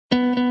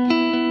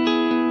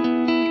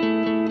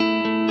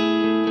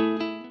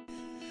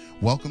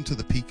Welcome to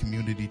the Peak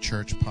Community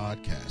Church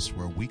podcast,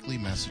 where weekly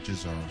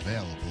messages are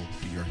available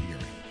for your hearing.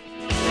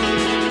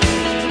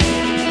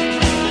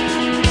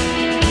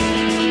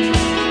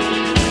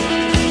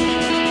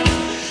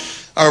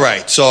 All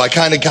right, so I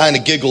kind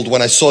of giggled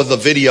when I saw the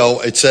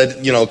video. It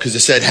said, because it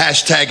said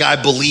hashtag I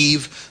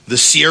believe the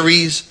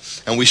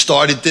series, and we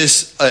started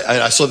this.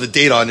 I saw the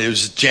date on it. It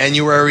was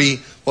January,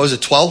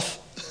 12th?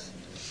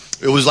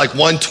 It was like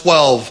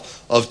 1/12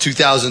 of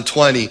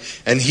 2020,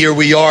 and here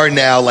we are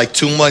now, like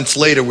 2 months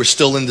later, we're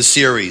still in the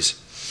series.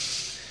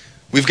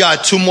 We've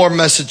got 2 more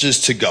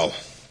messages to go.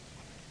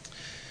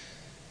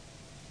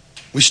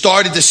 We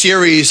started the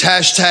series,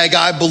 hashtag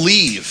I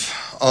believe,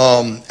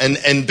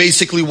 and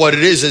basically what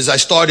it is I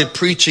started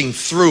preaching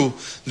through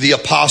the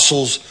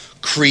Apostles'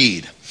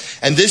 Creed.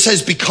 And this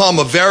has become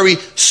a very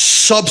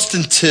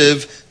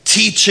substantive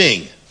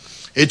teaching.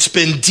 It's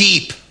been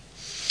deep.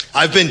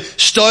 I've been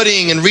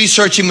studying and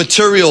researching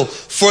material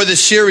for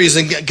this series,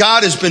 and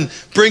God has been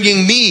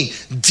bringing me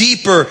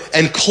deeper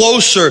and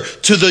closer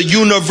to the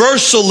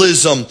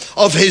universalism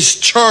of His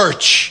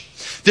church.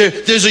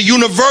 There's a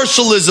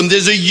universalism,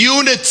 there's a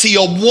unity,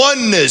 a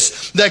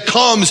oneness that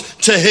comes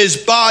to His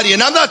body.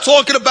 And I'm not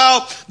talking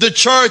about the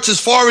church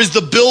as far as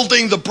the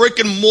building, the brick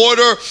and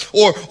mortar,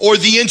 or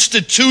the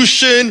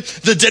institution,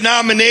 the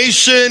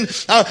denomination.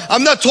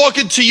 I'm not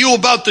talking to you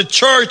about the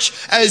church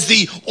as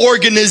the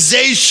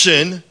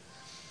organization.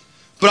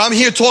 But I'm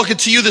here talking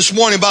to you this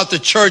morning about the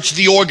church,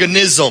 the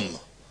organism.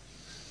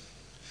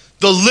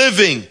 The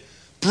living,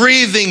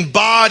 breathing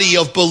body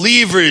of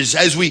believers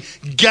as we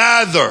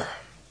gather.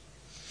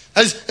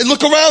 And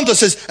look around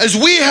us as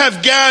we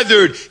have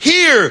gathered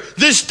here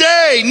this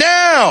day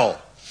now.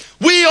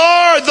 We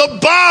are the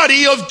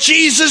body of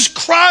Jesus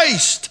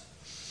Christ.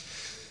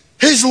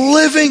 His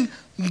living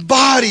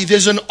body.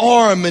 There's an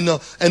arm and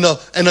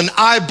an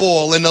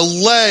eyeball and a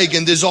leg,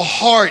 and there's a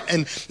heart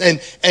and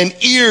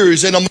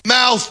ears and a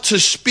mouth to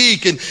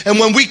speak. And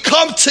when we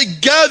come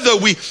together,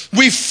 we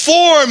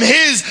form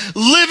His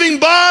living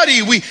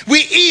body. We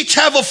each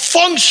have a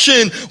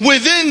function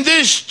within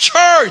this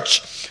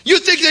church. You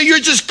think that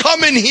you're just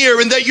coming here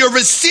and that you're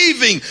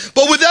receiving,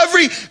 but with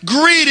every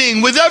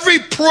greeting, with every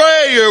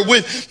prayer,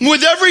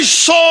 with every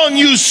song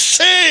you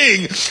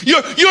sing,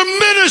 you're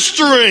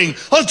ministering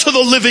unto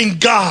the living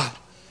God.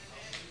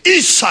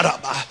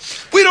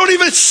 We don't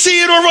even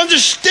see it or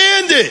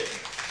understand it.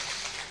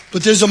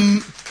 But this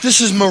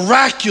is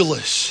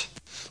miraculous.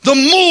 The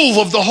move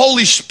of the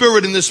Holy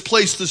Spirit in this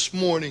place this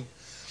morning.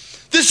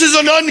 This is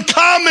an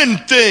uncommon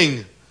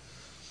thing.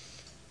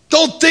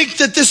 Don't think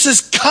that this is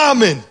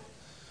common.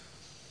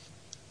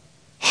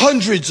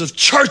 Hundreds of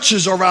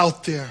churches are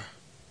out there.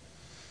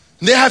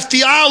 And they have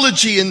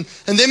theology and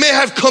they may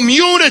have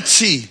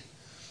community.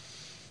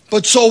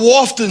 But so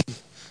often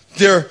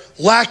they're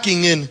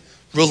lacking in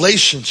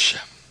relationship.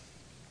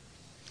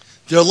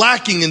 They're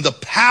lacking in the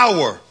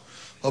power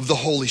of the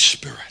Holy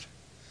Spirit.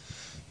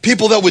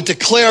 People that would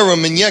declare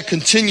Him and yet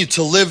continue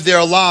to live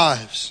their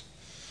lives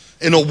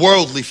in a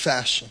worldly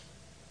fashion.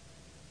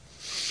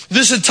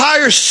 This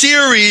entire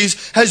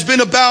series has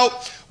been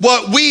about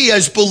what we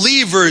as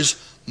believers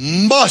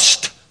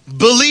must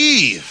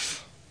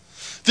believe.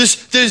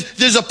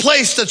 There's a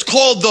place that's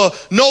called the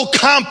no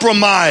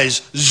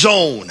compromise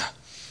zone.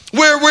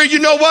 Where you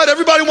know what?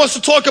 Everybody wants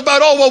to talk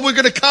about, we're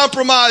going to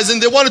compromise,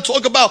 and they want to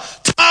talk about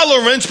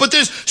tolerance, but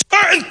there's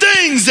certain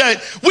things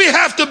that we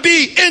have to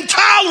be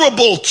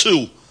intolerable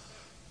to.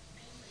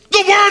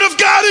 The Word of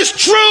God is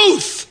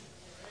truth.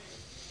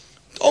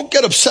 Don't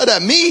get upset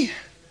at me.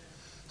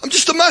 I'm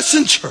just a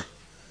messenger.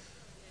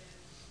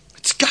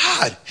 It's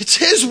God. It's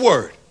His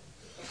Word.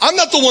 I'm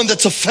not the one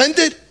that's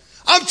offended.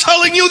 I'm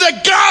telling you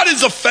that God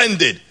is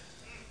offended.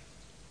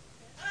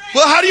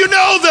 Well, how do you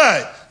know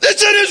that?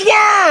 It's in His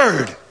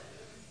Word.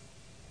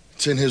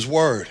 It's in His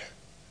Word.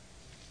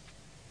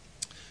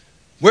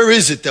 Where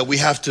is it that we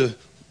have to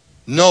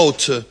know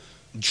to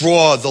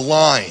draw the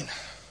line?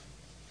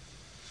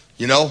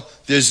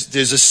 There's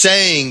a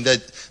saying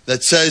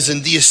that says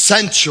in the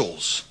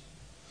essentials,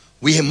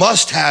 we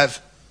must have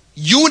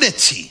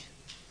unity.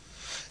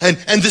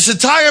 And this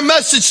entire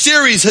message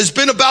series has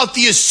been about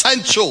the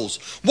essentials.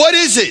 What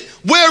is it?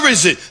 Where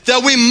is it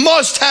that we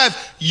must have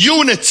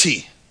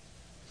unity?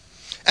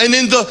 And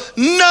in the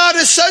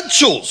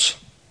non-essentials,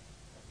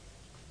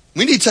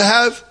 we need to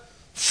have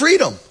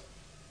freedom,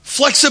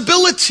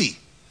 flexibility.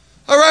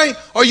 All right?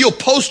 Are you a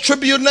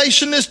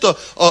post-tribulationist,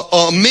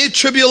 a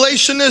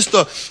mid-tribulationist,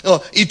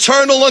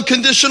 eternal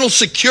unconditional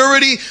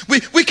security?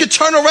 We could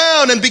turn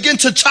around and begin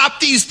to chop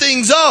these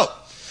things up.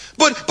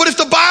 But if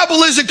the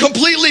Bible isn't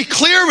completely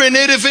clear in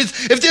it, if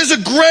there's a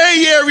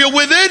gray area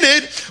within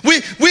it,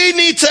 we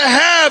need to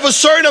have a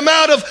certain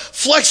amount of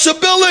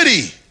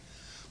flexibility.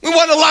 We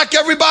want to lock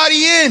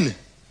everybody in.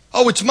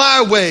 Oh, it's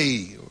my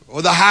way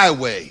or the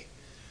highway.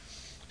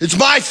 It's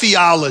my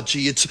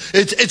theology. It's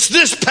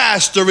this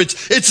pastor.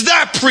 It's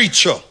that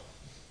preacher.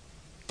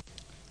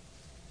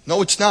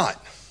 No, it's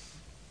not.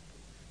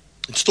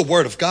 It's the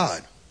Word of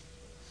God.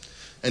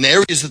 And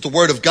areas that the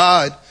Word of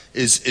God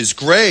is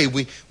gray,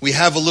 we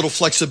have a little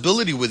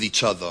flexibility with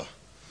each other.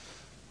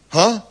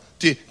 Huh?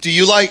 Do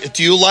you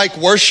like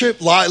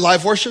worship,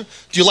 live worship?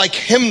 Do you like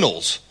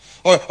hymnals?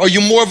 Or are you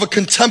more of a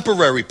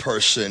contemporary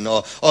person?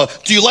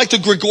 Do you like the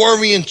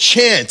Gregorian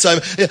chants?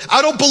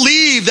 I don't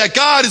believe that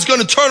God is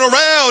going to turn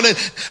around. And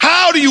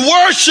how do you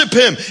worship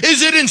him?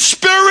 Is it in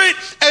spirit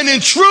and in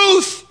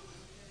truth?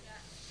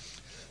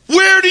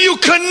 Where do you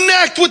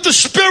connect with the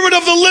Spirit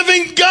of the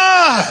living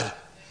God?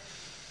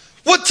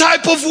 What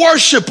type of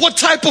worship? What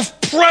type of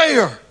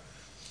prayer?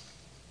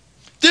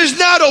 There's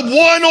not a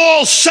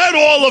one-all,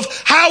 set-all of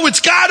how it's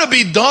got to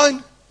be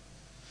done.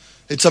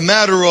 It's a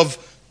matter of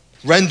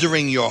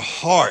rendering your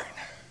heart.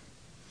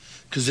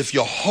 Because if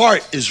your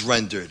heart is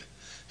rendered,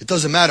 it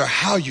doesn't matter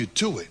how you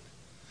do it.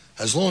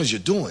 As long as you're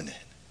doing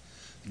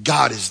it,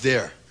 God is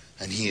there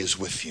and he is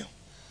with you.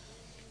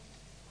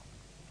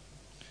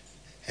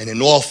 And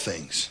in all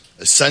things,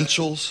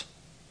 essentials,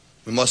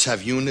 we must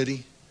have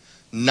unity.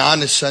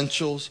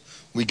 Non-essentials,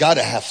 we got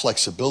to have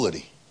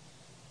flexibility.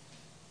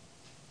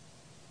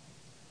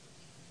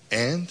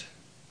 And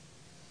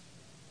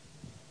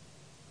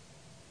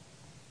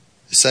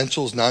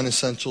essentials,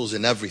 non-essentials,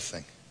 in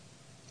everything.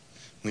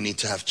 We need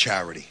to have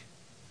charity.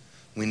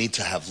 We need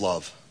to have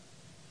love.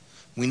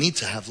 We need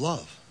to have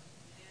love.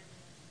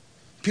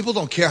 People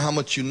don't care how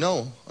much you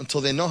know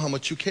until they know how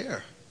much you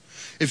care.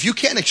 If you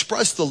can't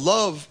express the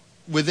love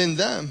within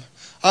them,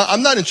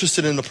 I'm not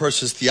interested in a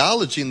person's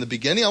theology in the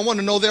beginning. I want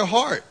to know their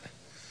heart.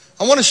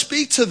 I want to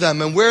speak to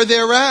them and where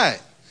they're at.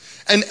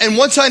 And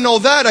once I know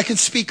that, I can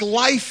speak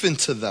life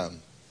into them.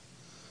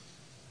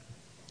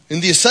 In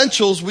the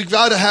essentials, we've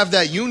got to have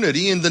that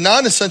unity. In the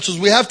non-essentials,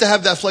 we have to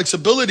have that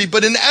flexibility.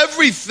 But in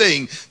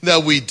everything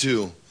that we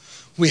do,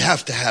 we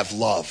have to have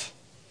love.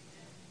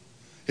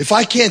 If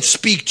I can't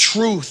speak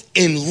truth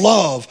in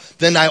love,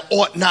 then I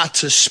ought not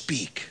to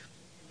speak.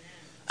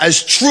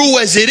 As true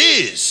as it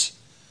is,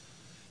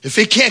 if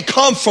it can't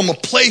come from a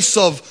place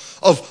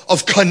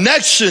of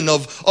connection,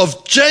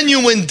 of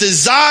genuine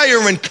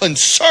desire and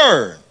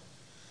concern,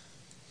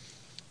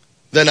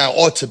 then I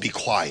ought to be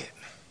quiet.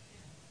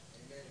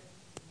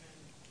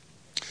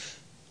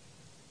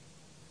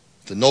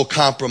 The no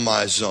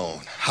compromise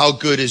zone. How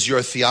good is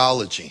your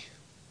theology?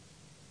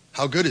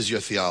 How good is your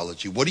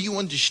theology? What do you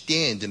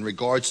understand in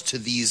regards to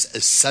these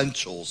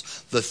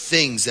essentials, the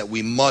things that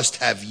we must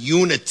have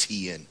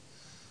unity in?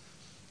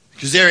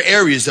 Because there are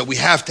areas that we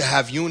have to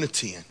have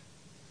unity in.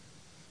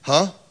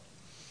 Huh?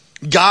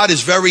 God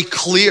is very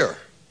clear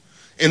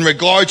in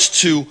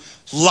regards to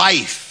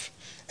life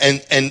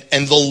and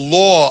the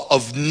law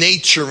of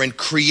nature and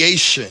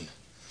creation.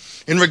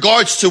 In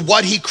regards to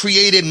what he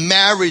created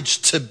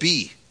marriage to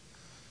be.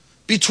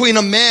 Between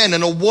a man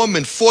and a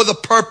woman for the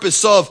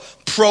purpose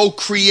of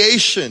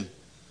procreation.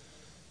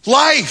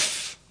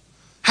 Life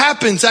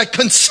happens at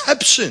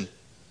conception.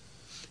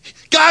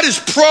 God is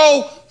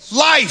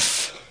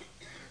pro-life.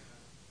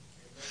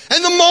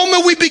 And the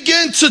moment we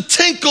begin to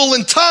tinkle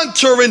and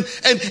taunter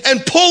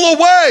and pull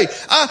away,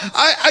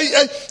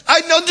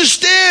 I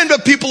understand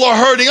that people are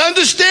hurting. I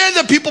understand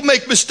that people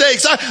make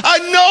mistakes. I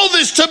know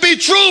this to be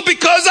true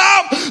because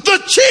I'm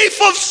the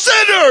chief of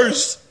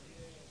sinners.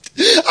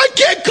 I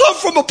can't come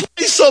from a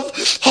place of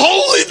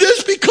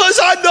holiness because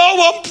I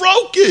know I'm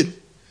broken.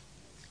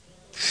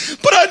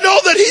 But I know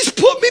that he's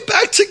put me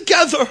back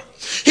together.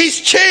 He's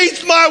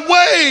changed my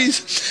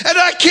ways. And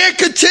I can't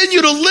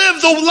continue to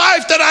live the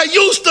life that I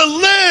used to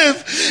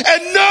live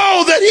and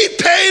know that he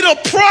paid a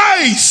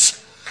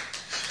price.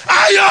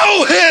 I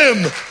owe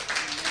him.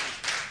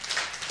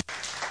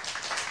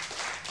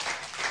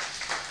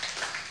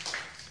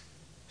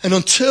 And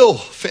until,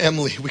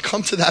 family, we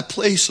come to that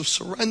place of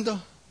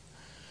surrender,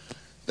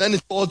 then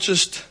it's all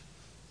just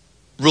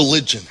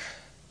religion.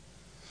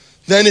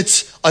 Then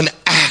it's an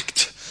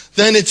act.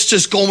 Then it's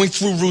just going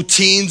through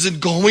routines and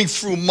going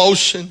through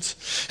motions.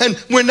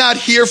 And we're not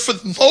here for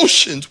the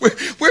motions.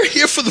 We're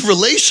here for the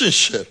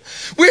relationship.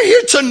 We're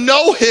here to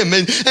know him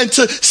and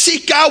to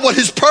seek out what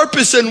his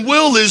purpose and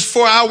will is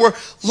for our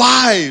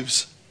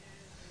lives.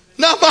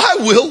 Not my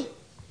will,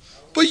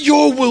 but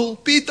your will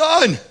be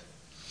done.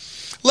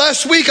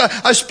 Last week,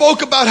 I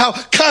spoke about how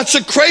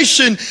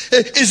consecration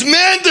is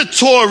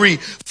mandatory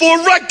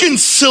for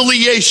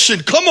reconciliation.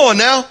 Come on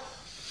now.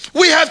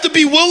 We have to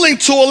be willing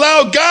to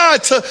allow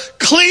God to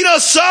clean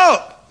us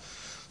up.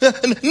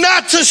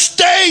 Not to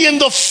stay in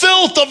the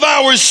filth of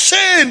our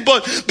sin,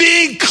 but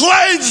being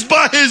cleansed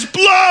by his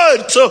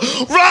blood to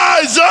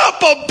rise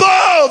up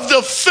above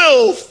the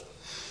filth.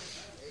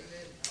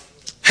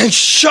 And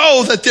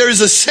show that there is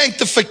a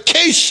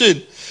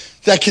sanctification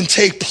that can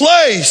take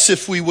place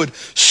if we would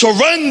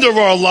surrender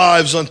our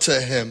lives unto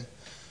him.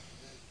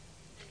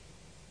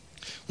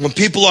 When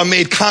people are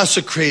made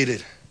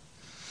consecrated,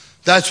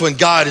 that's when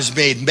God is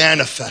made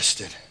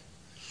manifested.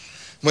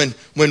 When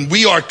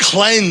we are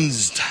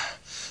cleansed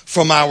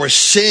from our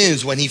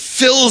sins, when he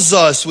fills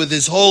us with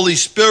his Holy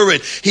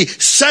Spirit, he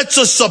sets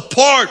us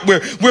apart.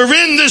 We're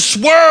in this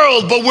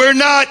world, but we're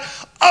not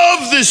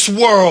of this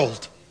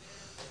world.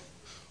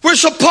 We're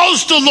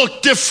supposed to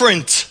look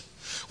different.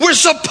 We're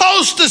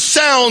supposed to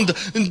sound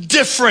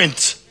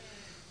different.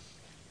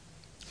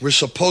 We're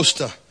supposed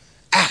to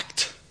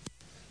act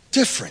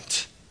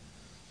different.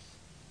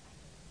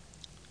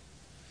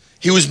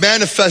 He was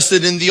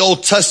manifested in the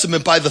Old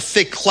Testament by the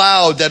thick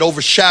cloud that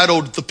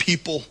overshadowed the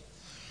people.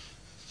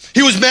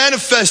 He was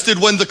manifested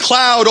when the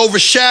cloud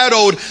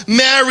overshadowed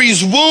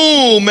Mary's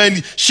womb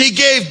and she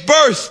gave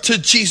birth to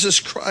Jesus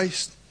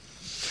Christ.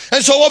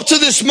 And so up to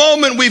this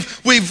moment,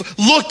 we've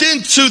looked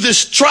into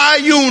this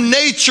triune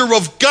nature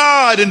of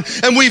God, and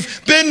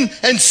we've been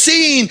and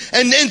seen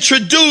and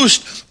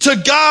introduced to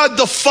God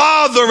the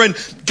Father and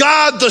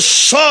God the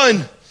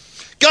Son,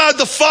 God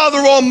the Father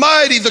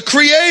Almighty, the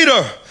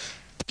Creator,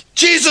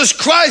 Jesus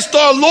Christ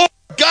our Lord,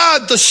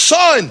 God the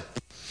Son.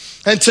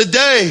 And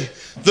today,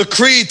 the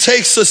creed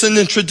takes us and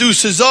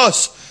introduces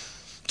us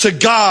to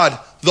God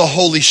the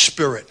Holy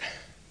Spirit.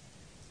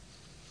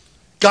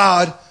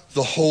 God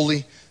the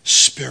Holy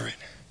Spirit,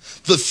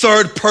 the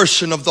third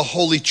person of the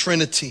Holy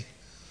Trinity.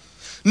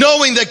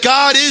 Knowing that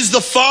God is the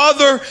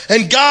Father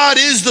and God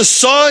is the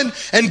Son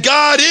and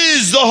God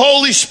is the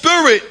Holy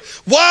Spirit,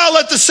 while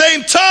at the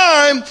same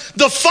time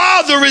the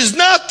Father is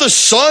not the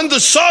Son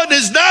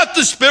is not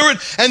the Spirit,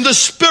 and the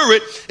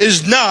Spirit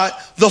is not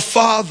the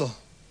Father.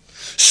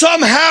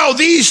 Somehow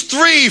these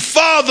three,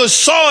 Father,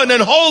 Son,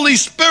 and Holy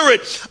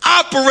Spirit,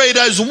 operate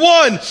as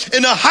one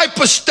in a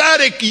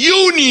hypostatic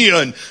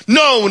union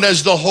known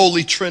as the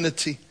Holy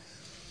Trinity.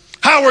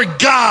 Our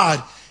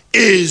God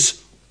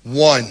is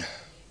one.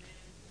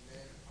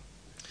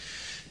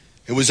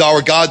 It was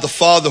our God the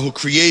Father who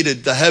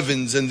created the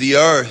heavens and the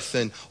earth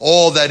and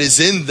all that is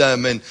in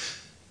them, and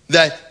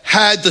that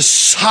had the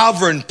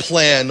sovereign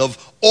plan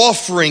of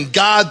offering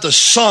God the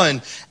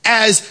Son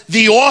as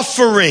the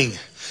offering,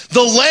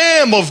 the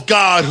Lamb of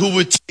God who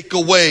would take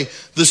away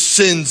the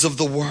sins of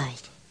the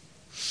world.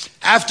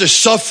 After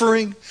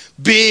suffering,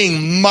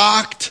 being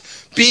mocked,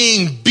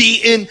 being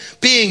beaten,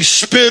 being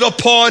spit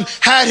upon,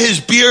 had his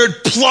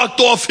beard plucked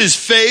off his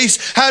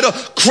face, had a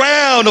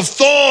crown of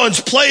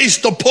thorns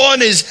placed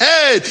upon his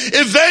head,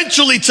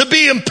 eventually to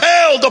be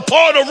impaled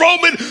upon a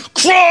Roman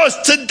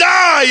cross to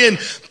die and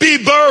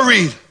be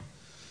buried.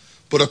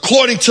 But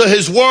according to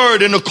his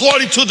word and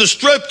according to the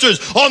scriptures,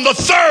 on the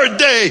third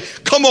day,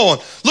 come on,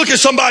 look at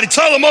somebody,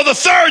 tell them on the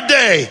third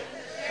day,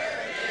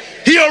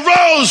 he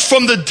arose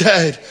from the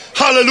dead.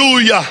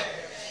 Hallelujah.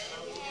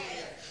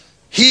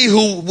 He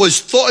who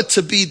was thought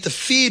to be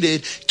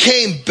defeated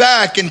came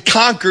back and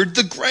conquered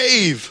the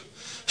grave.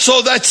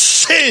 So that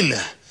sin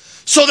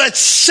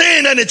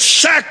and its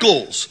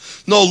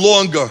shackles no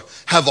longer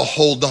have a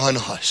hold on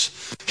us.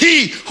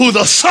 He who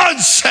the Son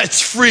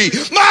sets free,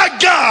 my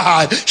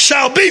God,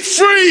 shall be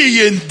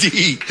free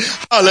indeed.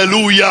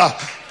 Hallelujah.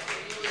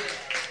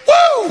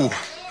 Woo!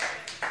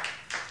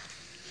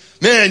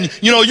 Man,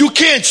 you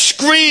can't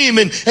scream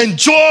and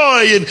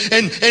joy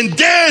and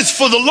dance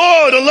for the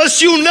Lord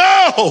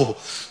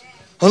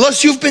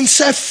unless you've been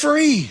set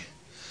free.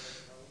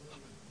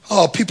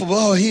 Oh, people,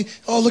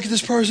 look at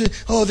this person.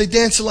 Oh, they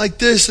dancing like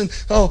this, and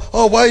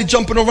why are you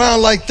jumping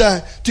around like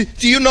that? Do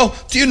you know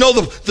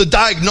the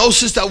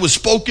diagnosis that was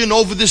spoken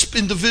over this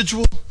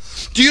individual?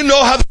 Do you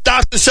know how the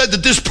doctor said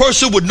that this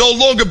person would no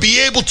longer be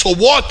able to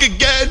walk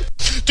again?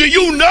 Do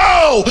you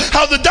know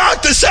how the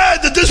doctor said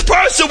that this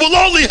person will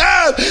only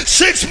have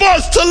 6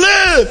 months to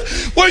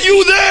live? Were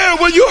you there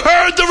when you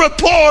heard the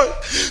report?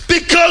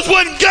 Because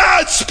when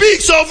God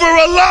speaks over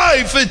a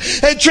life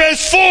and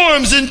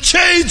transforms and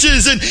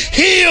changes and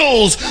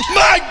heals,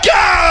 my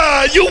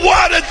God, you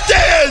want to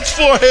dance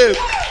for him.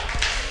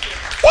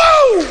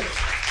 Woo!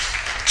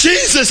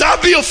 Jesus,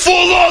 I'll be a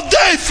fool all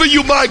day for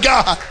you, my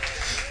God.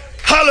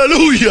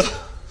 Hallelujah.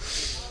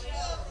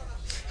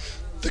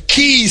 The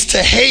keys to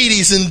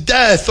Hades and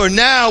death are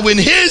now in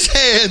his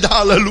hand.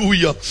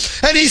 Hallelujah.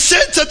 And he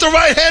sits at the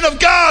right hand of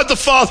God, the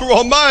Father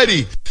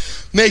Almighty,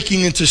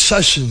 making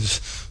intercessions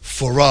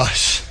for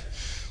us.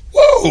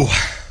 Whoa.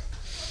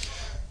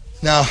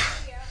 Now,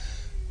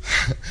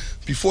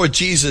 before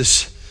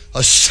Jesus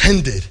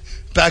ascended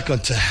back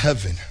unto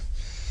heaven,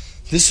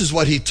 this is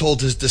what he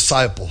told his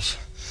disciples.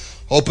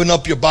 Open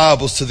up your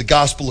Bibles to the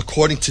Gospel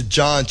according to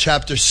John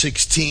chapter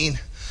 16. I'm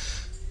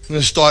going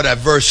to start at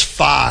verse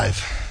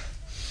 5.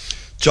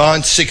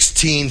 John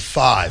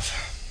 16:5.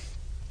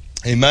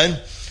 Amen.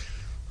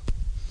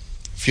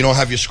 If you don't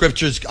have your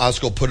scriptures, I'll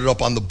just go put it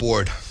up on the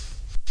board.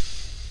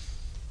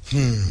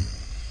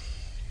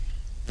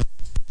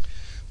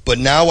 But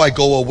now I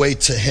go away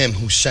to him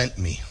who sent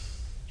me.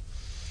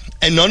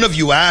 And none of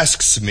you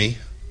asks me,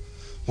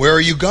 where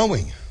are you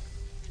going?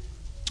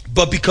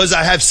 But because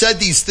I have said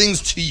these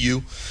things to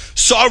you,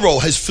 sorrow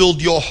has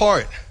filled your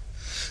heart.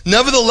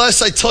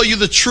 Nevertheless, I tell you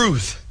the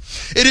truth.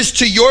 It is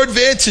to your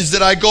advantage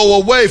that I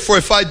go away, for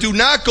if I do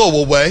not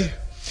go away,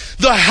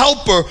 the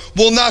Helper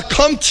will not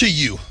come to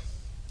you.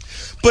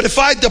 But if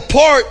I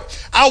depart,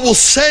 I will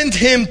send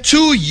him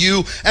to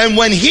you, and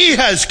when he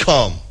has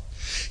come,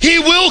 he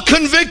will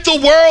convict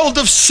the world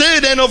of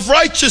sin and of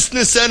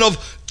righteousness and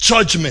of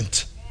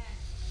judgment.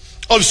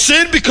 Of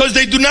sin because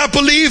they do not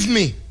believe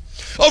me.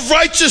 Of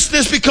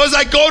righteousness because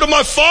I go to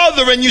my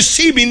Father and you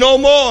see me no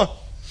more.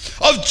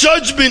 Of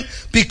judgment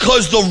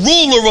because the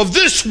ruler of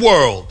this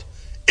world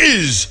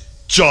is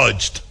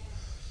judged.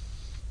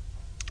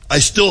 I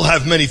still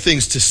have many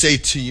things to say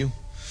to you,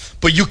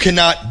 but you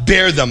cannot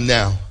bear them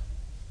now.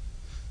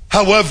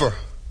 However,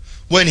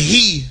 when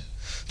He,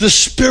 the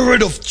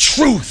Spirit of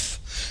truth,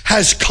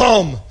 has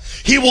come,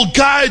 He will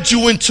guide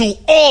you into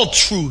all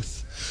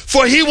truth.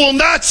 For He will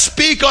not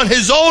speak on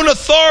His own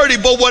authority,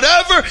 but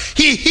whatever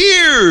He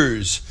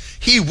hears,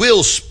 He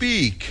will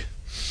speak.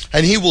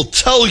 And He will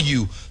tell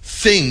you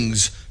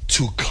things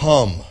to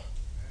come.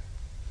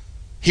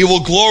 He will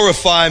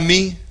glorify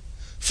me,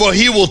 for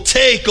He will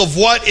take of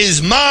what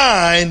is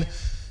mine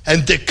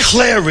and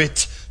declare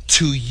it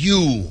to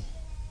you.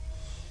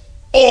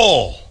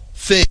 All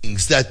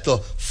things that the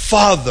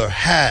Father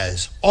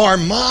has are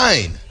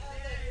mine.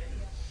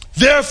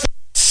 Therefore,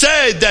 He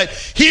said that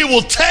He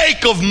will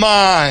take of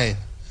mine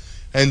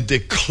and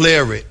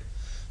declare it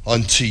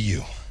unto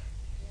you.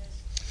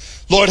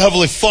 Lord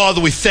Heavenly Father,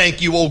 we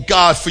thank you, oh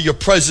God, for your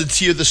presence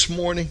here this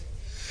morning.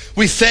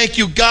 We thank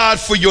you, God,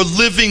 for your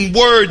living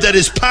word that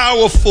is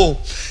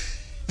powerful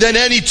than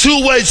any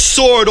two-edged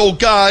sword, oh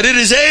God. It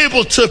is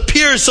able to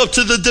pierce up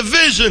to the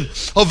division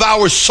of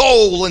our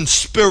soul and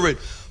spirit,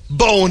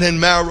 bone and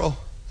marrow.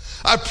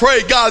 I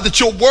pray, God, that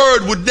your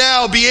word would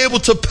now be able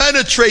to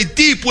penetrate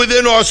deep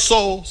within our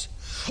souls.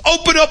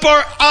 Open up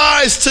our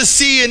eyes to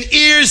see and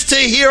ears to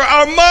hear,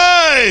 our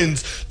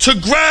minds to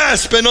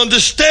grasp and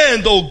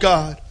understand, oh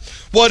God,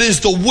 what is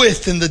the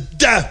width and the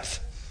depth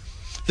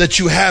that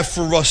you have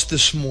for us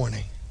this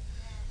morning.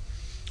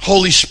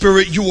 Holy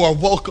Spirit, you are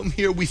welcome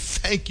here. We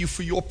thank you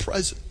for your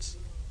presence.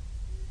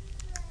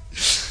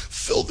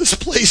 Fill this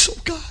place, oh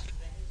God.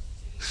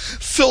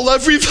 Fill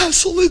every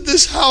vessel in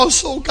this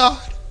house, oh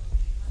God,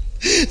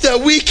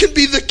 that we can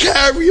be the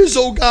carriers,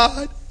 oh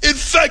God.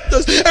 Infect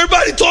us.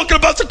 Everybody talking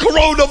about the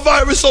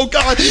coronavirus, oh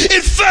God.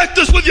 Infect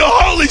us with your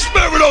Holy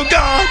Spirit, oh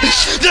God.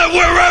 That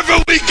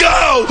wherever we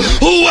go,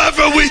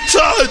 whoever we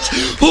touch,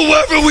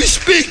 whoever we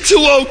speak to,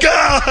 oh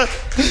God,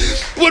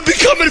 would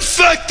become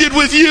infected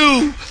with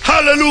you.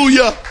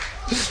 Hallelujah.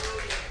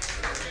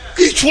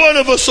 Each one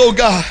of us, oh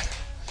God,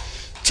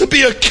 to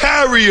be a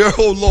carrier,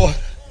 oh Lord.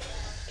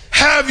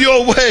 Have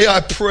your way, I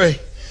pray.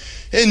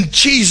 In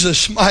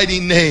Jesus' mighty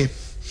name.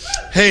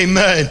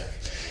 Amen.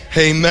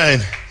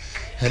 Amen.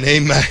 And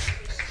amen.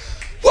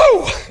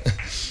 Woo!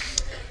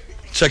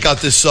 Check out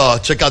this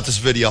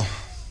video.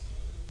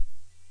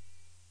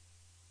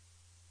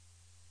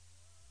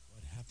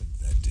 What happened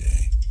that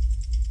day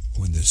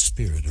when the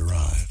Spirit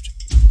arrived,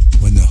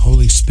 when the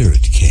Holy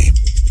Spirit came?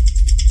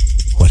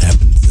 What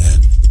happened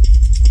then?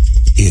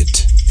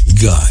 It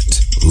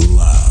got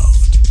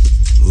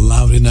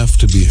loud enough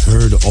to be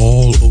heard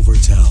all over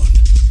town.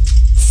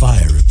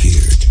 Fire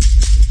appeared,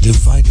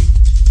 divided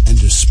and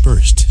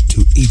dispersed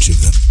to each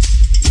of them.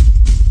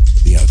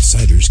 The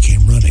outsiders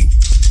came running,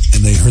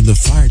 and they heard the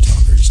fire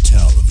talkers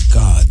tell of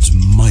God's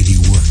mighty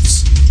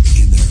works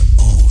in their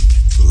own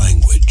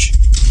language.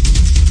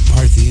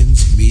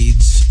 Parthians,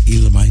 Medes,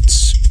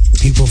 Elamites,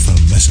 people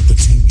from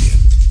Mesopotamia,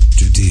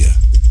 Judea,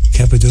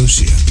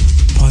 Cappadocia,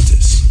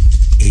 Pontus,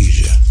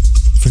 Asia,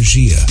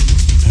 Phrygia,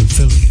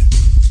 Pamphylia,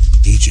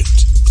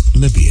 Egypt,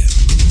 Libya,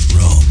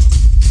 Rome,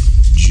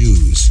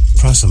 Jews,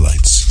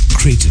 proselytes,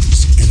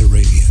 Cretans, and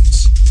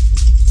Arabians.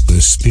 The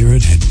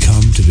Spirit had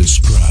come to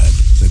describe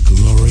the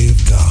glory of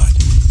God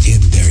in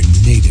their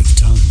native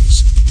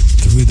tongues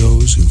through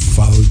those who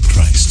followed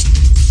Christ.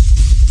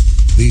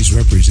 These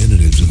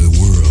representatives of the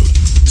world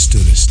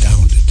stood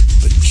astounded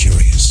but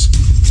curious,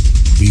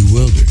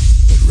 bewildered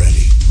but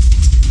ready.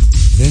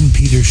 Then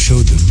Peter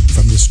showed them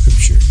from the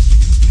Scripture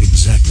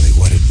exactly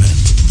what it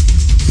meant,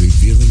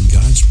 revealing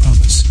God's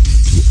promise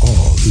to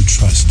all who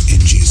trust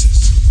in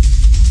Jesus.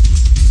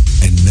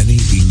 And many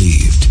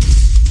believed,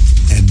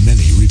 and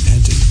many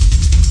repented,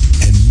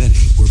 and many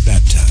were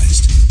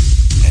baptized,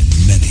 and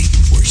many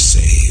were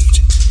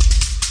saved.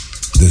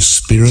 The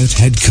Spirit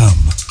had come.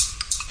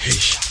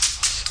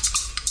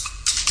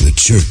 The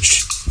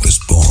church was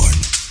born.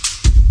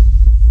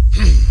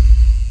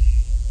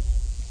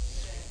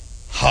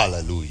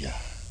 Hallelujah.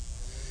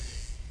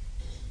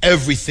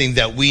 Everything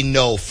that we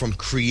know from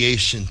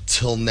creation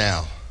till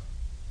now,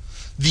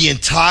 the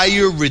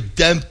entire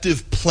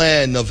redemptive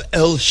plan of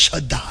El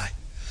Shaddai,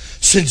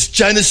 since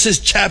Genesis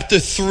chapter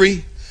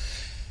 3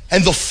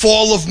 and the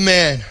fall of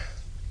man,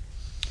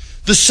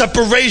 the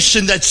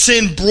separation that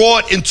sin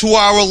brought into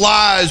our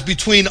lives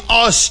between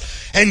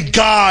us and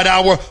God,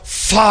 our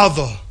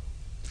Father,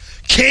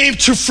 came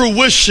to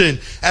fruition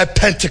at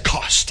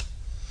Pentecost.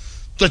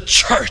 The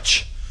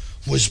church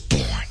was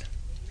born.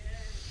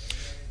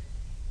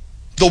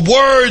 The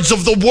words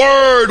of the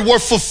word were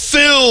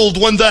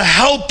fulfilled when the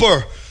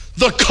helper,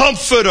 the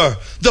comforter,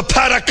 the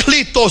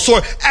parakletos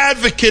or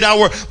advocate,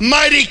 our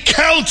mighty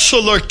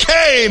counselor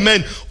came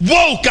and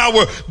woke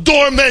our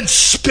dormant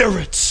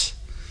spirits.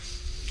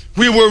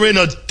 We were in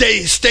a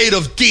state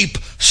of deep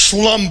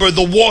slumber,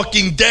 the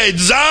walking dead,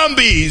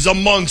 zombies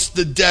amongst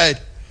the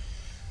dead.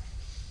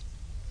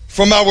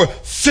 From our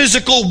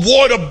physical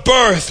water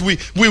birth,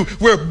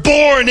 we're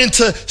born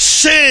into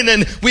sin,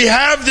 and we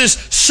have this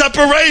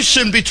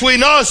separation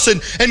between us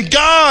and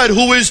God,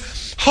 who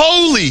is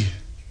holy.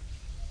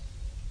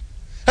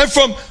 And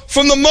from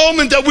from the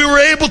moment that we were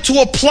able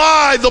to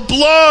apply the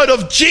blood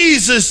of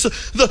Jesus,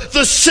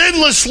 the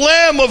sinless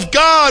Lamb of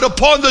God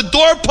upon the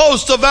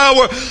doorpost of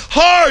our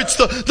hearts,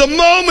 the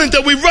moment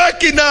that we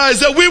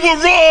recognized that we were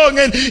wrong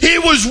and He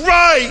was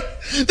right,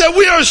 that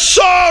we are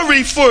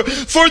sorry for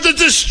the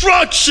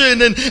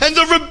destruction and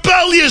the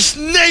rebellious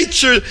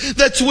nature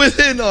that's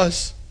within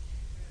us.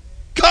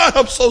 God,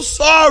 I'm so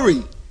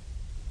sorry.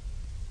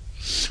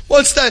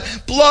 Once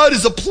that blood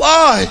is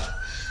applied,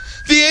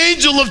 the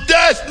angel of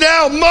death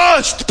now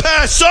must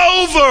pass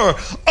over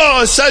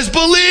us as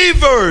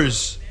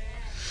believers.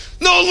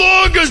 No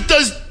longer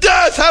does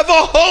death have a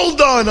hold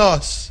on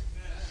us.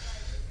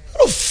 I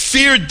don't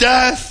fear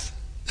death.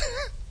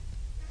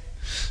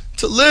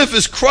 To live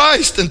is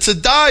Christ and to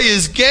die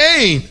is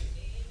gain.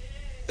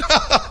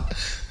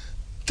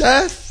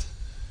 Death?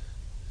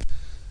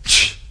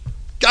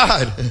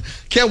 God,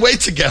 can't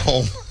wait to get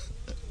home.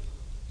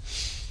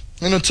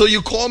 And until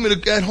you call me to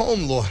get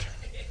home, Lord,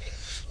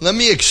 let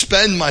me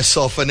expend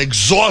myself and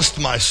exhaust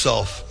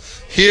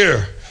myself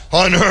here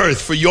on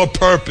earth for your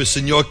purpose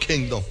and your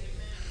kingdom.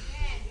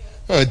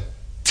 I'm going to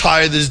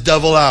tire this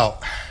devil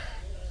out.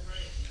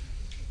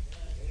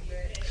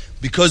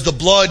 Because the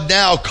blood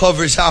now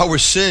covers our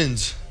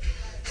sins,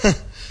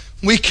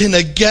 we can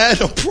again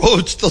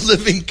approach the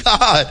living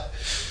God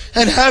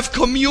and have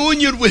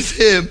communion with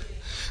Him.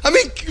 I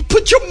mean,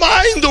 put your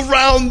mind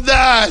around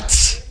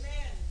that.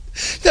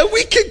 That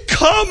we can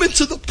come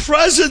into the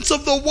presence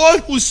of the one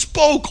who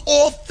spoke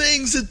all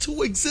things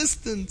into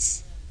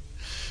existence.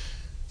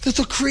 That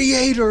the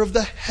creator of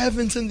the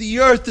heavens and the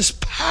earth, this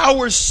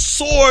power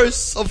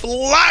source of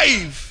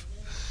life,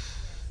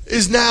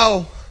 is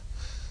now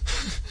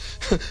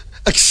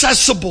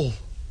accessible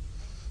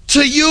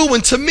to you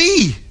and to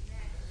me.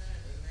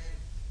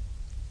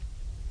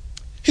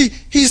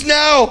 He's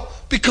now,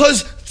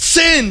 because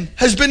sin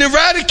has been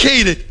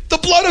eradicated, the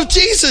blood of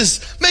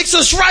Jesus makes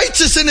us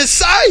righteous in His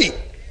sight.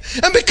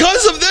 And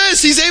because of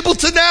this, He's able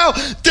to now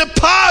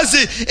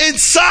deposit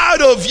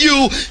inside of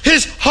you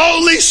His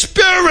Holy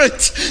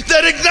Spirit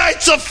that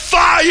ignites a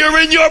fire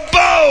in your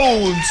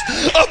bones,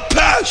 a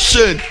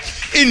passion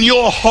in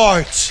your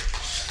heart.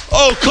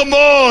 Oh, come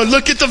on,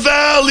 look at the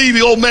valley,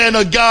 oh man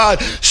of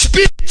God.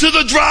 Speak to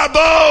the dry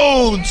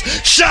bones.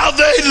 Shall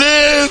they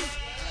live?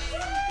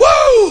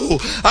 Woo!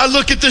 I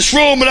look at this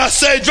room and I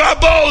say, dry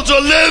bones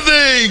are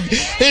living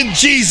in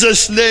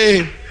Jesus'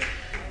 name.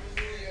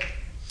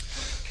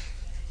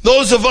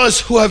 Those of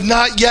us who have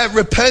not yet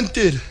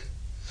repented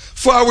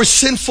for our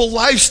sinful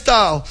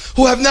lifestyle,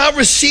 who have not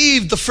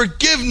received the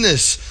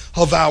forgiveness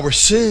of our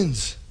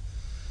sins,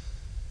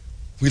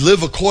 we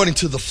live according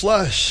to the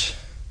flesh.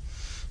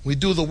 We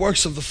do the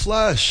works of the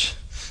flesh.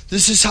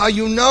 This is how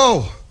you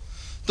know.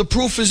 The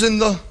proof is in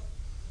the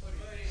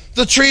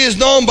tree is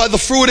known by the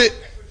fruit it.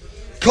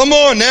 Come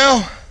on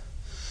now.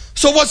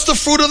 So what's the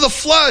fruit of the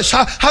flesh?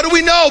 How do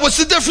we know? What's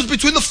the difference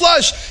between the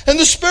flesh and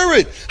the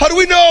spirit? How do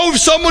we know if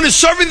someone is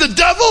serving the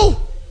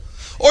devil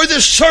or they're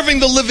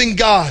serving the living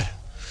God?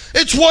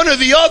 It's one or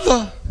the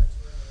other.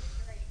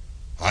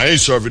 I ain't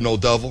serving no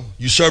devil.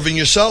 You serving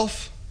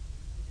yourself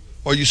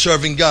or you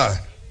serving God?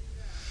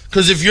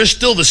 Because if you're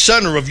still the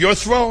center of your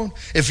throne,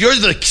 if you're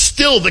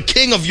still the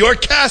king of your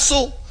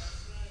castle,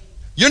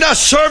 you're not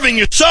serving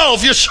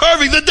yourself, you're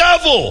serving the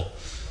devil.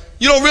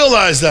 You don't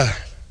realize that.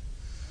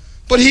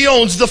 But he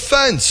owns the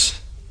fence.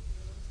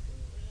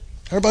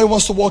 Everybody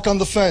wants to walk on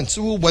the fence.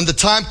 Ooh, when the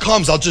time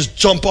comes, I'll just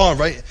jump on,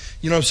 right?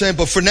 You know what I'm saying?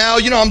 But for now,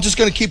 I'm just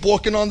going to keep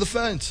walking on the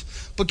fence.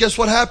 But guess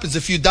what happens?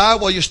 If you die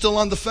while you're still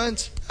on the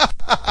fence,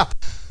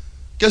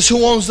 guess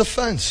who owns the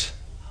fence?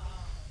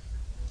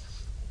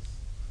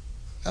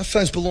 That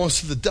fence belongs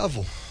to the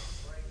devil.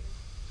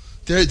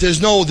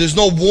 There's no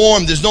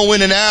warm, there's no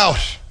in and out.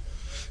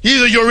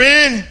 Either you're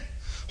in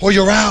or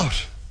you're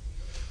out.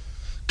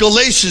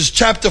 Galatians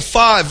chapter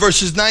 5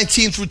 verses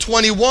 19 through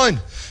 21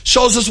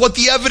 shows us what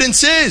the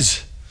evidence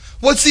is.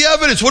 What's the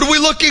evidence? What are we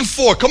looking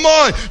for? Come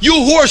on, you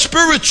who are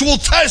spiritual,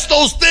 test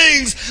those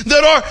things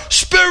that are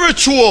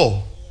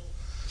spiritual.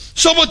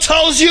 Someone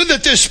tells you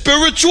that they're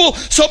spiritual.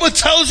 Someone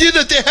tells you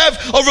that they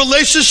have a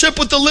relationship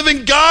with the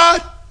living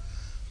God,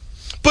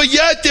 but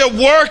yet their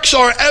works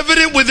are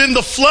evident within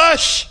the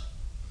flesh.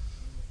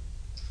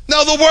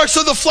 Now the works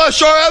of the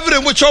flesh are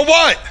evident, which are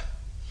what?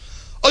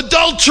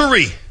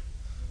 Adultery.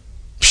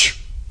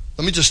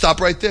 Let me just stop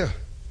right there.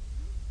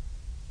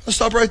 Let's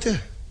stop right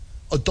there.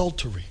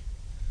 Adultery.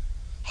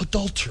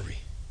 Adultery.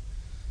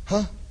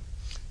 Huh?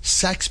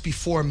 Sex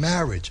before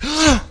marriage.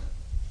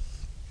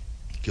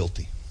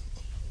 Guilty.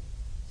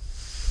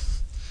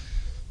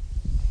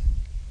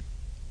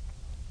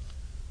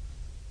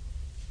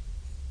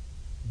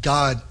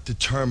 God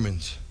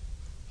determines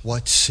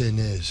what sin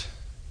is.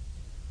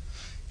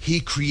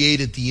 He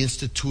created the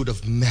institute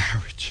of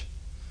marriage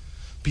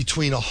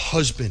between a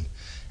husband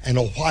and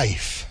a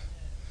wife.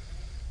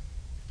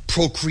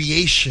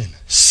 Procreation,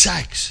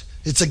 sex.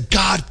 It's a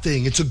God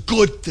thing. It's a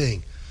good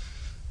thing.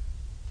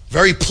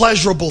 Very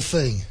pleasurable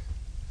thing.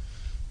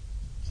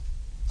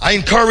 I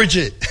encourage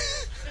it.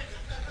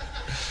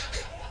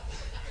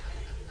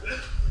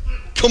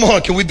 Come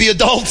on, can we be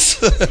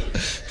adults?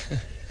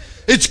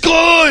 It's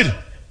good.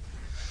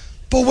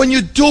 But when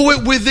you do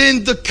it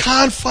within the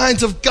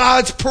confines of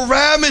God's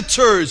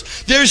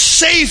parameters, there's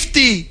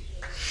safety.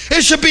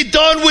 It should be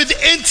done with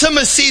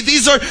intimacy.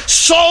 These are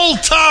soul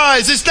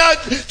ties. It's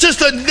not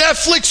just a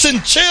Netflix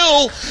and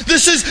chill.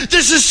 This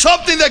is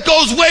something that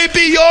goes way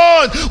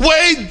beyond,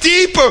 way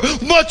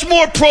deeper, much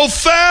more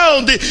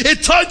profound.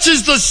 It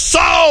touches the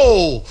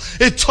soul.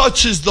 It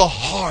touches the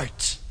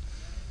heart.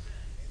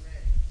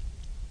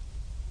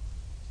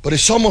 But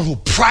as someone who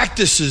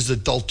practices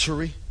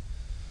adultery,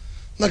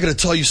 I'm not going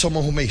to tell you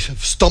someone who may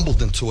have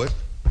stumbled into it.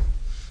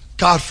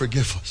 God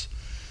forgive us.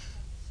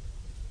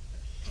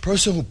 A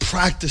person who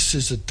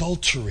practices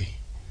adultery.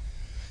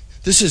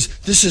 This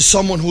is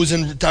someone who is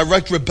in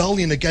direct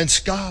rebellion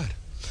against God.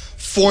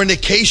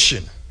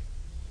 Fornication.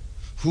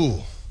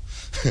 Ooh.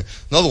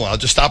 Another one. I'll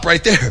just stop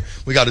right there.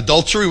 We got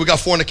adultery. We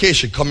got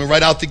fornication coming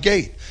right out the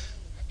gate.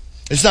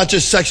 It's not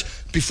just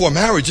sex before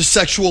marriage. It's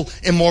sexual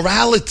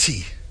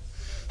immorality.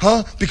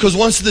 Because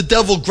once the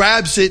devil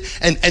grabs it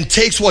and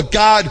takes what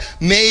God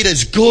made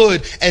as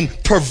good and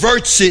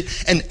perverts it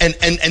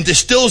and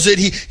distills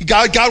it,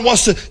 God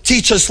wants to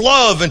teach us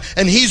love,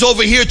 and he's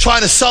over here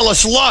trying to sell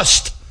us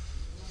lust.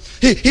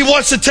 He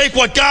wants to take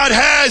what God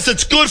has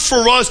that's good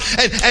for us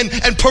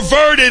and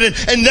pervert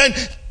it and then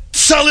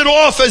sell it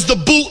off as the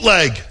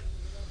bootleg.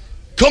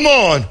 Come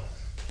on.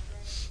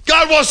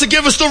 God wants to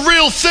give us the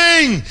real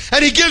thing,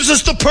 and he gives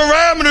us the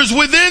parameters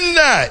within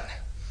that.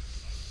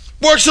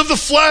 Works of the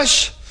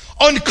flesh.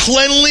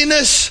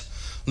 Uncleanliness,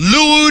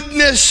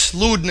 lewdness,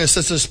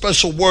 that's a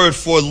special word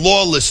for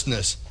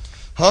lawlessness.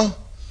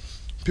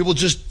 People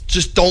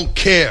just don't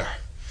care.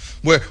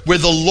 Where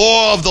the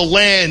law of the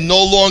land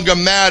no longer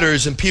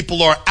matters and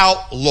people are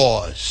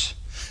outlaws.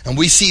 And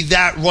we see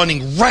that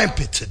running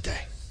rampant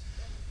today.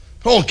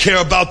 I don't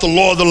care about the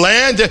law of the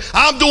land.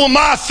 I'm doing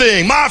my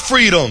thing, my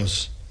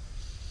freedoms.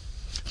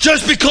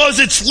 Just because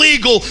it's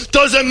legal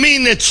doesn't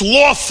mean it's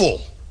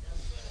lawful.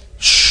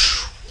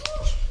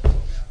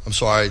 I'm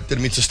sorry, I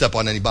didn't mean to step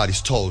on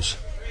anybody's toes.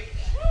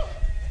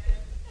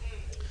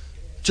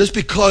 Just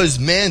because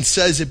man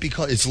says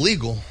it's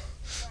legal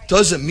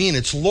doesn't mean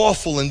it's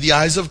lawful in the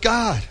eyes of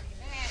God.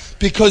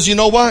 Because you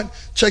know what?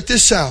 Check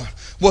this out.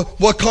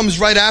 What comes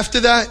right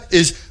after that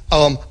is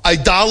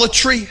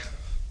idolatry.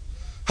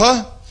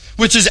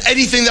 Which is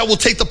anything that will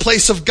take the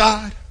place of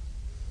God.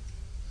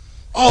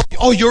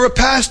 Oh, you're a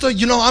pastor?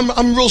 You know,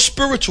 I'm real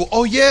spiritual.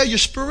 Oh yeah, you're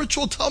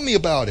spiritual? Tell me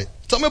about it.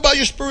 Tell me about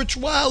your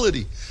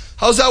spirituality.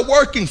 How's that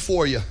working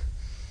for you?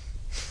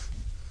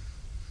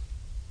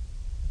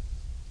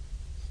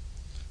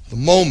 The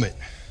moment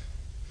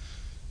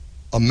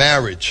a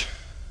marriage,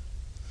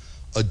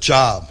 a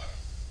job,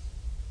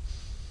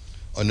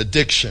 an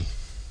addiction,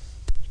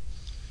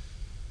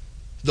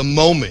 the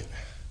moment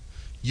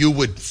you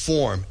would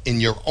form in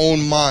your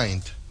own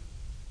mind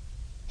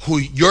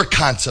your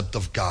concept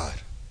of God.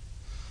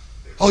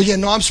 Oh yeah,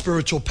 no, I'm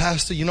spiritual,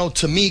 pastor. You know,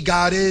 to me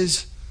God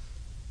is.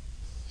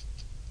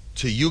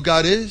 To you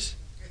God is?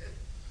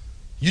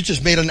 You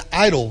just made an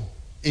idol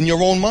in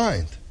your own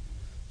mind.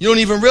 You don't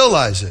even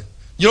realize it.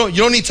 You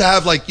don't need to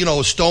have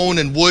a stone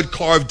and wood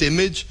carved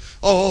image.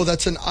 Oh,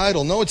 that's an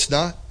idol. No, it's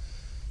not.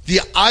 The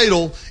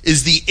idol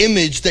is the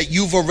image that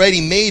you've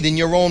already made in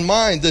your own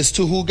mind as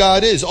to who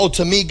God is. Oh,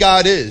 to me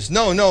God is.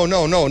 No.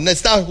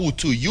 That's not who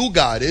to you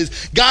God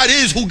is. God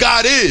is who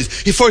God is.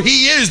 For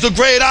he is the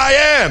great I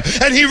am.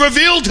 And he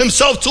revealed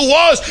himself to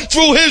us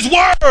through his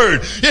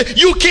word.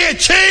 You can't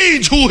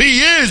change who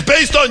he is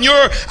based on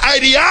your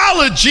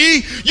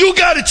ideology. You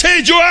got to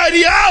change your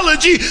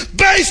ideology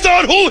based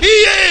on who he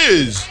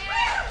is.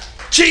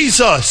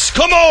 Jesus,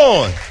 come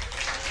on.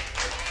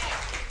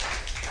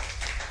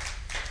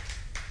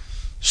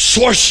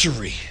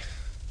 Sorcery.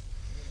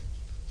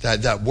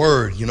 That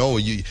word,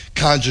 you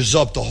conjures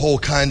up the whole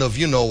kind of,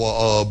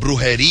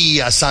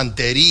 brujeria,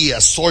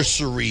 santeria,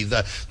 sorcery,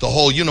 the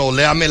whole,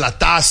 léame la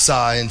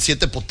taza and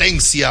siete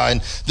potencia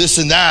and this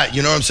and that,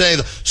 you know what I'm saying?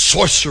 The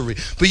sorcery.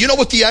 But you know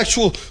what the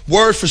actual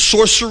word for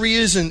sorcery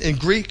is in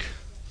Greek?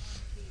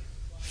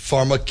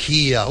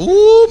 Pharmakia.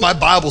 Ooh, my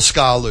Bible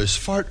scholars.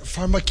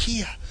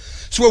 Pharmakia.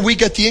 It's where we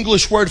get the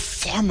English word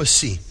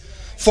pharmacy.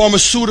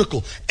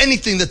 Pharmaceutical,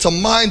 anything that's a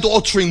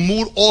mind-altering,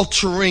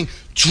 mood-altering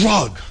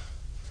drug,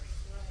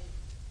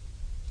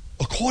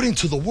 according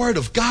to the Word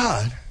of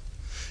God,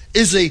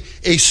 is a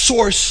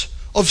source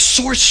of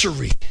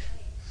sorcery.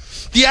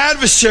 The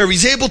adversary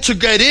is able to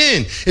get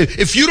in.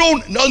 If you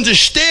don't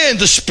understand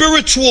the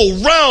spiritual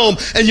realm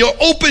and you're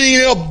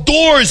opening up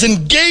doors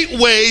and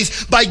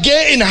gateways by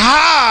getting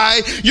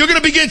high, you're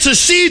going to begin to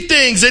see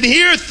things and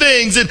hear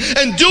things and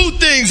do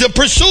things and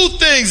pursue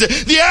things.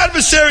 The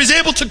adversary is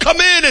able to come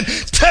in and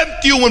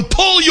tempt you and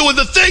pull you in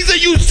the things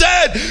that you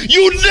said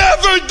you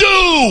never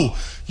do.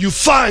 You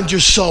find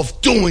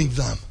yourself doing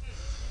them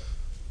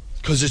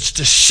because it's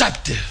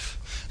deceptive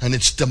and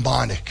it's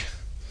demonic.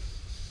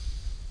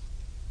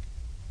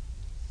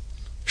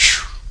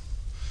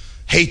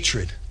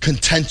 Hatred,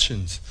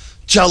 contentions,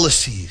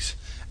 jealousies,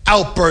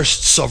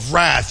 outbursts of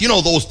wrath. You know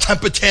those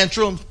temper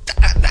tantrums?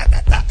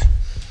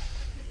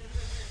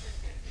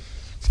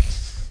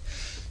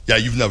 Yeah,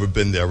 you've never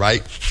been there,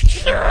 right?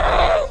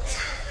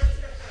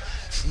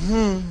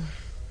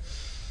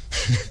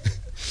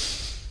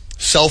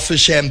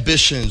 Selfish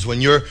ambitions,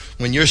 when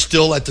you're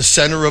still at the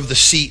center of the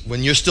seat,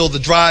 when you're still the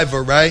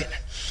driver, right?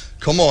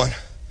 Come on.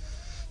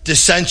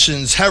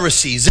 Dissensions,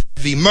 heresies,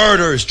 envy,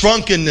 murders,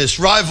 drunkenness,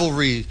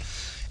 rivalry,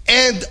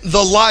 and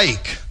the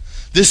like.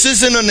 This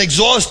isn't an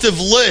exhaustive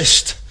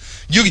list.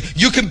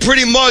 You can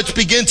pretty much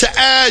begin to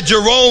add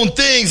your own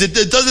things.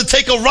 It doesn't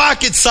take a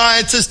rocket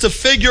scientist to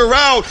figure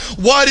out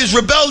what is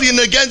rebellion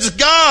against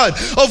God,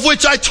 of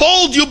which I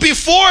told you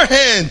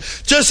beforehand,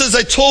 just as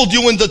I told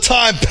you in the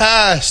time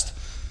past,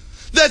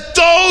 that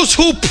those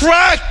who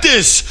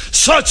practice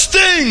such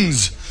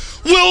things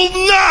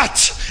will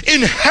not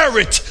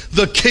inherit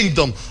the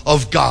kingdom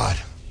of God.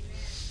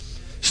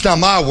 It's not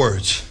my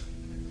words.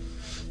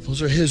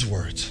 Those are his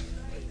words.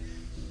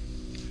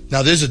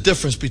 Now, there's a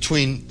difference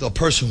between the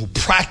person who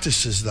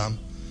practices them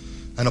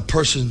and a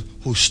person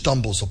who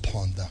stumbles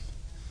upon them.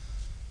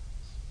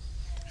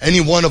 Any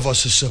one of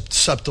us is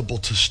susceptible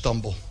to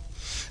stumble.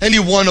 Any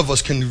one of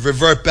us can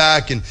revert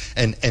back and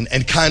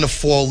kind of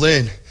fall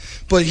in.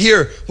 But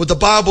here, what the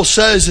Bible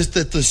says is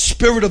that the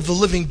Spirit of the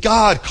living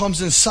God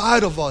comes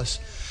inside of us,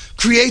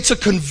 creates a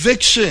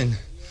conviction,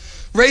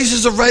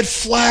 raises a red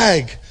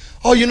flag.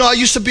 Oh, I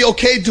used to be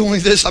okay doing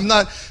this. I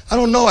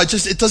don't know. It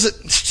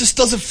just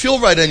doesn't feel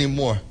right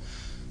anymore.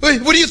 Wait,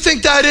 what do you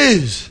think that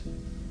is?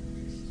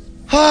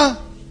 Huh?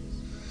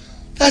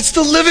 That's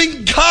the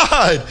living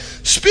God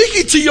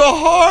speaking to your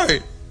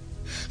heart.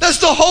 That's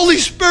the Holy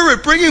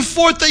Spirit bringing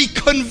forth a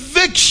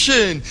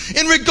conviction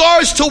in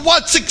regards to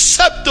what's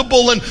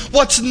acceptable and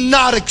what's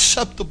not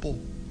acceptable.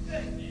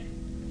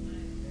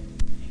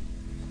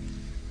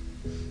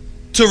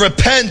 To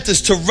repent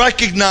is to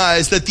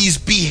recognize that these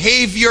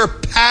behavior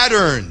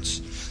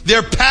patterns,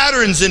 they're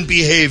patterns in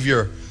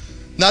behavior,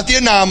 not the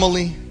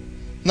anomaly,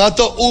 not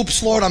the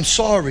oops, Lord, I'm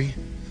sorry.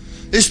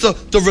 It's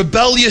the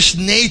rebellious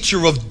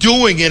nature of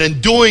doing it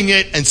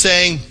and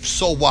saying,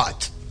 so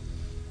what?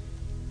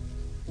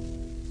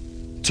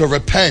 To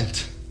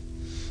repent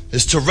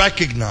is to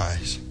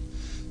recognize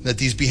that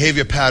these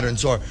behavior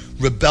patterns are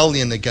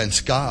rebellion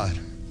against God,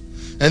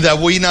 and that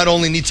we not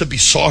only need to be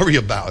sorry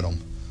about them.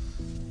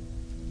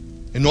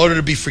 In order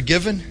to be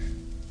forgiven,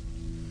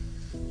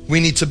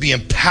 we need to be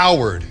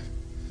empowered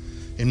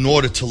in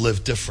order to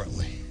live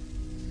differently.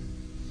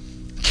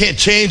 Can't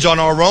change on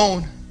our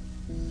own.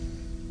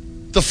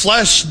 The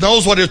flesh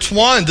knows what it's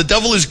won. The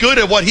devil is good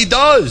at what he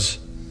does.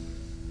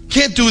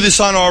 Can't do this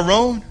on our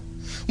own.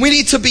 We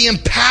need to be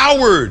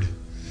empowered.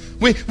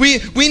 We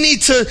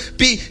need to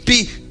be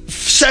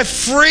set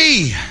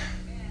free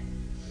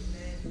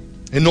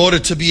in order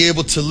to be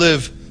able to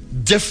live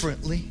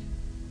differently.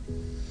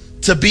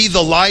 To be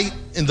the light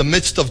in the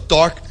midst of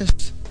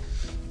darkness.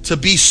 To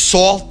be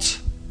salt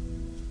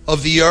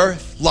of the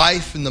earth,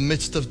 life in the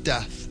midst of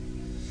death.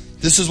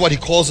 This is what he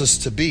calls us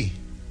to be.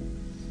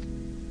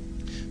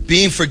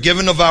 Being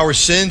forgiven of our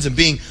sins and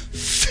being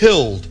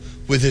filled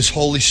with his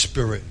Holy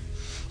Spirit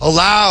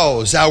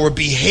allows our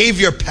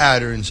behavior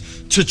patterns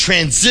to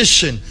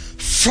transition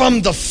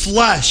from the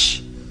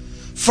flesh,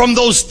 from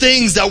those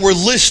things that were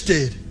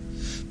listed,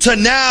 to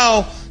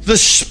now the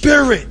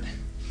Spirit.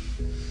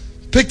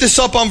 Pick this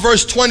up on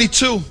verse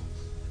 22.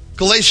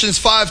 Galatians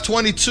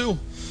 5:22.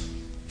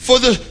 For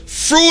the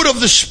fruit of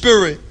the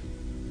Spirit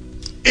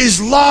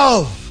is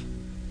love.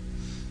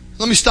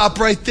 Let me stop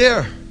right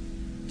there.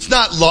 It's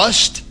not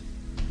lust.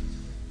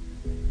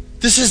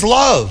 This is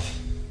love.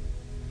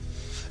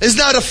 It's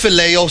not a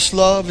phileos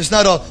love. It's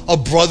not a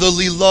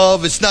brotherly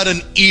love. It's not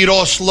an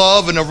eros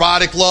love, an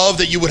erotic love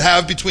that you would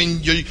have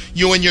between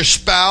you and your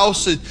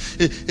spouse.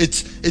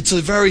 It's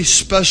a very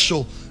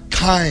special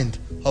kind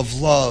of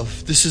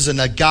love. This is an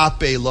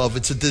agape love.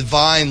 It's a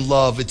divine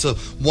love. It's a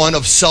one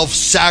of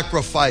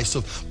self-sacrifice,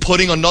 of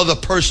putting another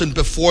person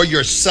before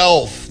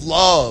yourself.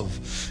 Love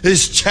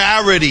is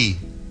charity.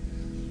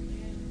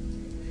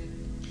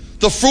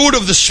 The fruit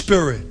of the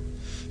Spirit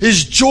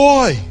is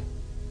joy.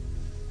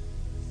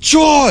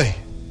 Joy.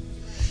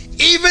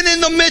 Even in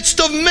the midst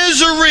of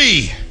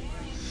misery,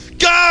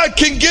 God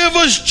can give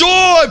us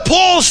joy.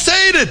 Paul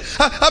stated,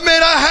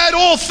 I had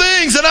all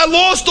things and I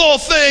lost all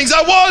things.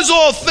 I was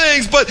all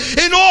things, but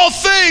in all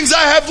things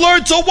I have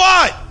learned to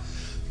what?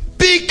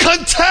 Be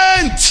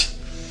content.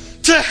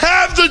 To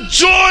have the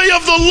joy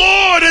of the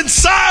Lord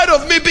inside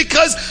of me,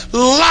 because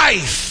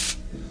life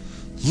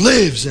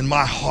lives in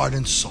my heart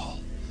and soul.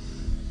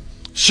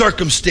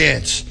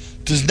 Circumstance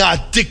does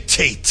not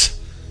dictate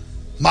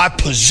my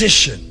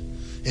position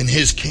in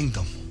his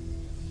kingdom.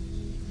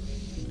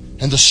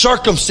 And the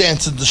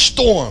circumstance of the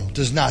storm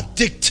does not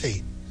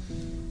dictate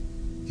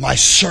my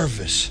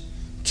service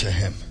to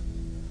him.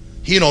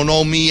 He don't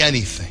owe me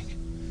anything.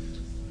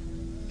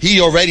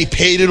 He already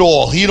paid it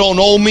all. He don't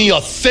owe me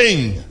a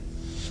thing.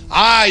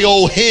 I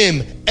owe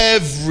him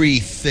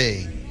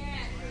everything.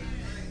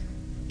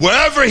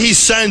 Wherever he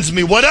sends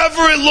me,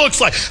 whatever it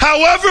looks like,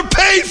 however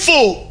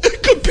painful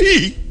it could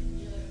be.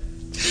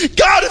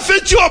 God, if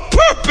it's your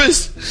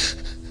purpose,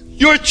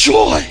 your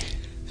joy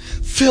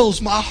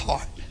fills my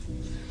heart.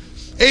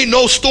 Ain't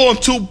no storm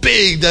too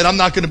big that I'm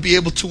not going to be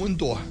able to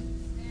endure.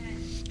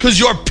 Because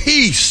your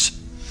peace,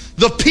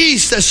 the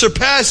peace that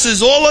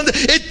surpasses all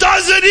it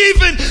doesn't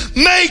even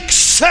make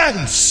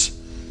sense.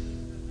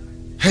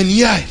 And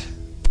yet,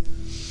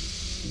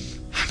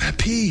 I'm at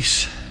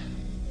peace.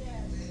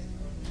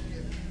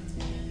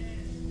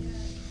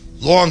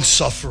 Long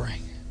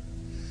suffering.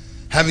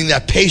 Having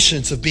that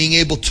patience of being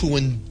able to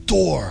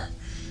endure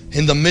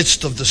in the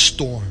midst of the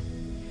storm.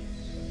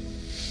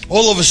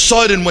 All of a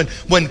sudden,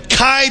 when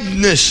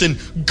kindness and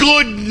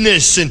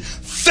goodness and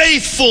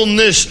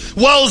faithfulness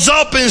wells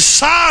up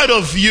inside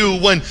of you,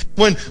 when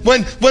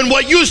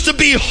what used to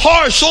be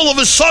harsh all of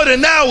a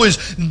sudden now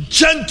is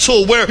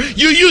gentle, where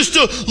you used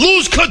to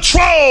lose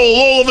control,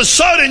 all of a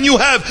sudden you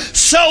have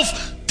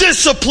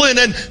self-discipline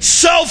and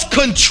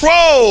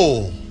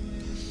self-control.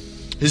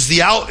 Is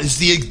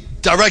the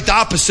direct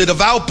opposite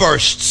of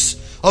outbursts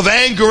of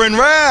anger and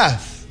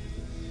wrath.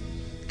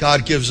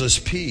 God gives us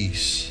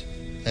peace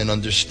and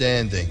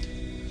understanding.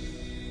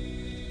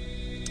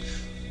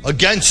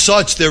 Against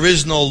such there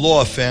is no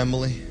law,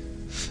 family.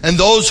 And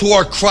those who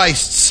are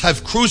Christ's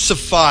have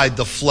crucified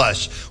the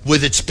flesh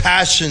with its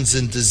passions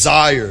and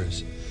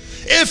desires.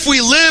 If we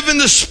live in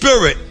the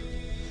Spirit,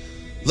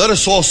 let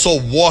us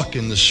also walk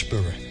in the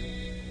Spirit.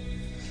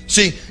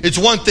 See, it's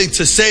one thing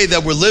to say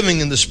that we're living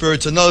in the Spirit.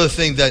 It's another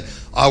thing that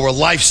our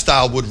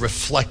lifestyle would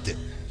reflect it.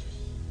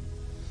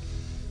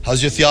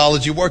 How's your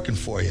theology working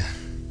for you?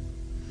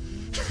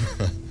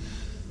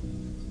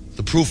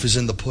 The proof is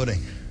in the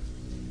pudding.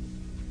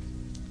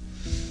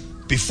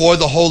 Before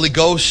the Holy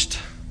Ghost,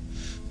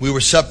 we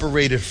were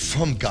separated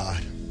from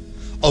God.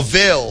 A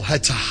veil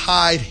had to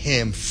hide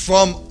him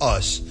from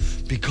us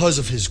because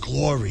of his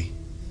glory.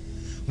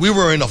 We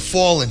were in a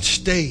fallen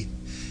state.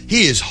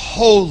 He is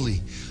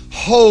holy,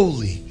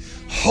 holy,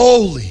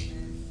 holy.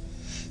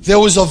 There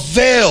was a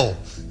veil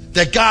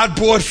that God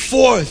brought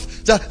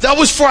forth that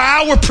was for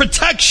our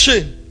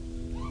protection.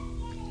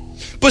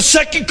 But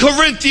 2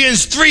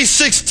 Corinthians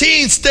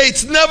 3:16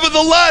 states,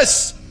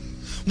 nevertheless,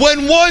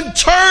 when one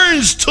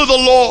turns to the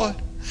Lord,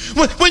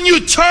 when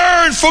you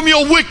turn from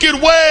your wicked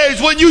ways,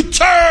 when you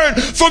turn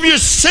from your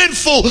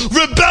sinful,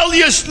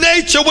 rebellious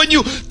nature, when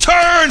you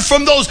turn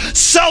from those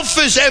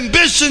selfish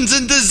ambitions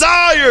and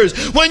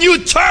desires, when you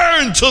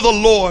turn to the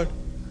Lord,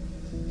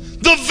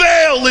 the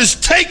veil is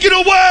taken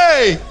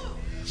away.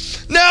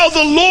 Now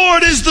the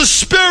Lord is the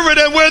Spirit,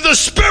 and where the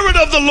Spirit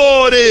of the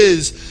Lord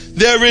is,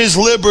 there is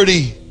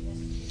liberty.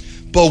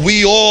 But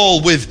we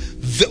all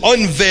with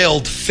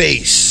unveiled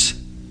face.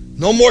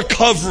 No more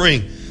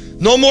covering.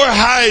 No more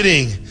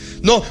hiding.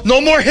 No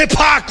more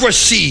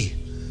hypocrisy.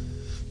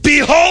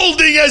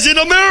 Beholding as in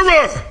a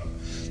mirror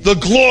the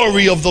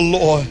glory of the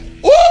Lord.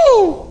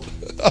 Woo!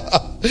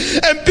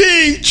 And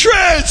being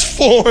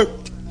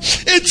transformed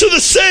into the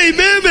same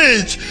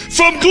image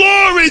from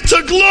glory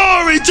to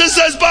glory, just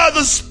as by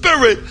the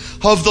Spirit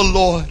of the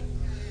Lord.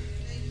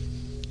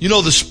 You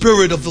know, the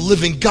Spirit of the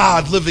living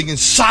God living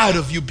inside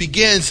of you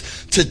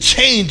begins to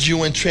change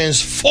you and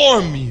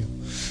transform you.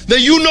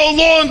 That you no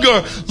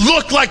longer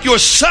look like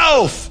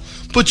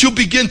yourself, but you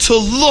begin to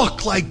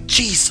look like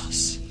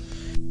Jesus.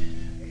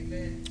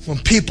 When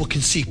people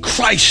can see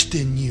Christ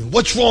in you.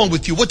 What's wrong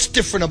with you? What's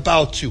different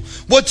about you?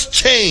 What's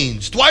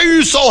changed? Why are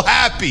you so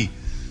happy?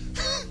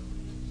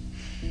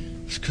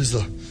 It's because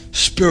the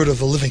Spirit of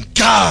the living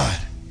God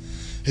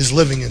is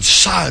living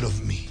inside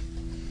of me.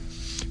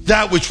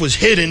 That which was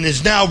hidden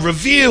is now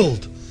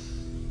revealed.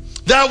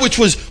 That which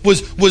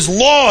was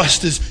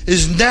lost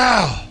is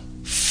now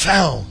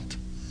found.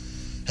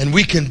 And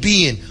we can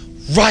be in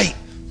right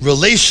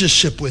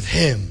relationship with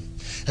him.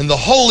 And the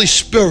Holy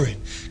Spirit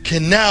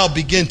can now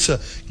begin to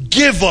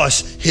give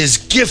us his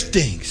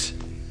giftings.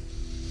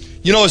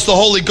 You know, it's the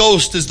Holy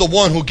Ghost is the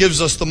one who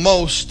gives us the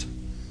most.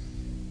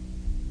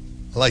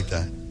 I like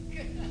that.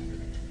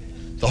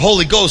 The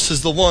Holy Ghost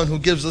is the one who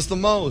gives us the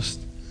most.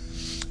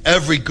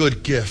 Every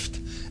good gift,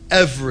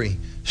 every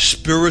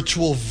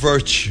spiritual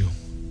virtue,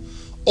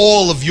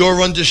 all of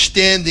your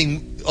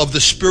understanding of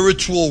the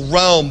spiritual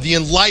realm, the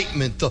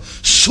enlightenment, the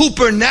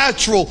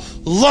supernatural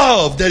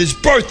love that is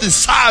birthed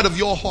inside of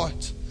your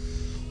heart,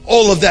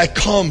 all of that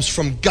comes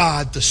from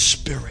God the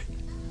Spirit.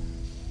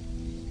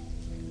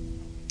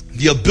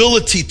 The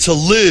ability to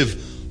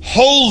live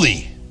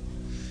holy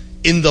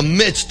in the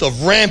midst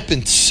of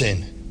rampant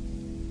sin,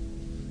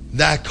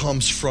 that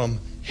comes from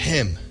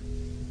him.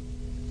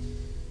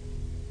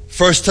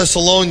 1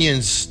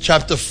 Thessalonians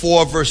chapter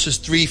 4 verses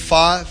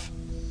 3-5.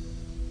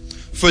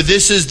 For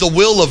this is the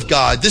will of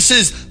God. This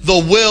is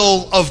the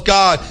will of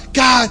God.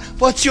 God,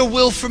 what's your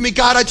will for me?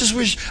 God, I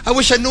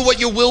wish I knew what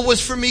your will was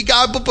for me,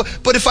 God.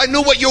 But if I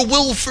knew what your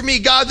will for me,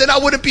 God, then I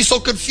wouldn't be so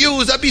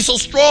confused. I'd be so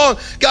strong.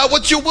 God,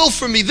 what's your will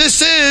for me?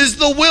 This is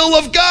the will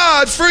of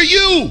God for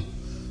you.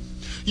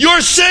 Your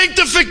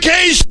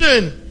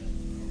sanctification.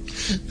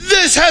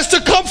 This has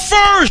to come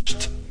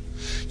first.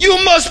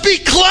 You must be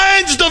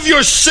cleansed of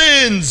your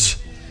sins.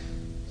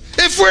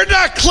 If we're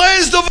not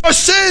cleansed of our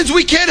sins,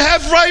 we can't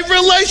have right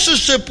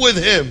relationship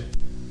with him.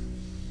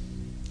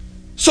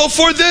 So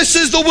for this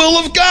is the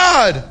will of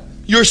God,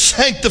 your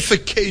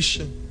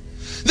sanctification,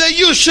 that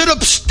you should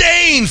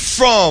abstain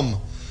from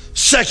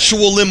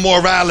sexual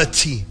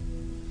immorality,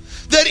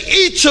 that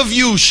each of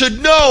you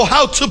should know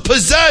how to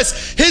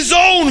possess his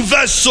own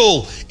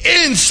vessel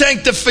in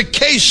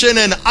sanctification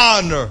and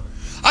honor.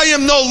 I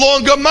am no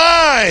longer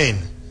mine.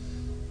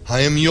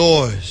 I am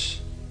yours.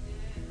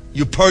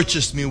 You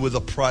purchased me with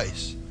a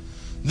price.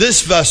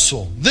 This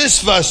vessel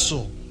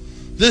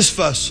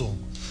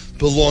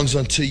belongs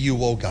unto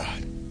you, O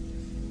God.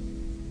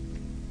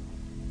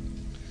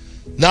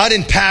 Not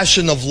in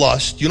passion of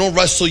lust. You don't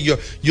wrestle you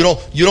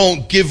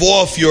don't give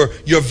off your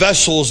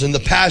vessels in the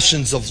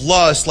passions of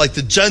lust like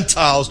the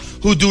Gentiles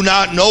who do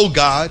not know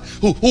God,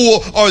 who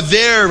are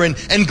there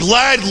and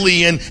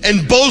gladly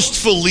and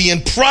boastfully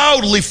and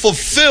proudly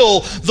fulfill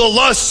the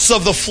lusts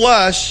of the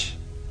flesh.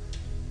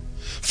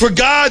 For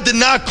God did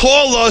not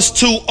call us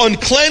to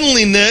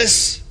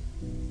uncleanliness,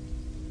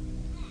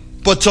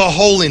 but to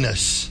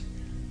holiness.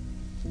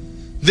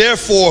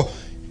 Therefore,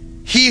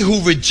 he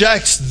who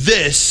rejects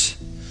this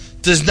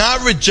does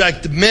not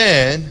reject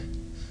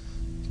man,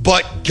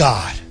 but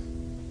God,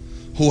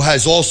 who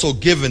has also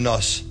given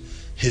us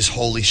his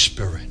Holy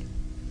Spirit.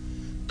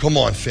 Come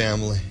on,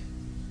 family.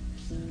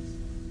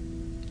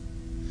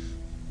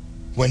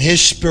 When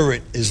his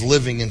Spirit is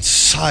living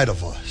inside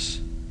of us,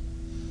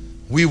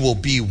 we will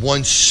be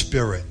one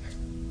spirit.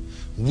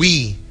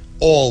 We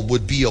all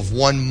would be of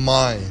one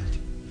mind,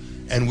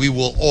 and we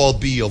will all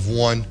be of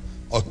one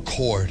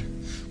accord,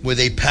 with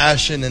a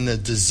passion and a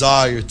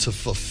desire to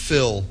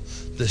fulfill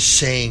the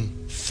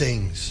same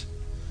things.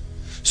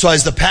 So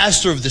as the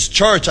pastor of this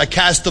church, I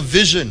cast a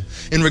vision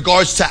in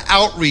regards to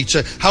outreach,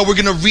 how we're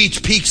going to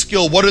reach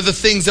Peekskill. What are the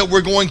things that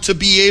we're going to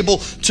be able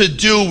to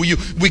do?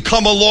 We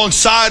come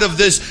alongside of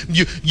this,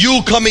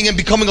 you coming and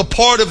becoming a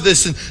part of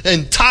this,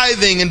 and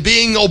tithing and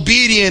being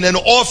obedient and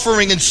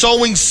offering and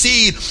sowing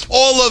seed.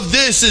 All of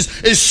this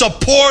is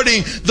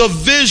supporting the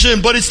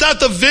vision, but it's not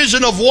the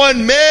vision of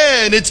one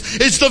man.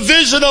 It's the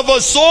vision of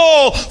us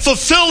all,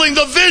 fulfilling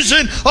the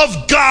vision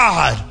of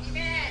God.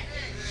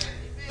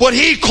 What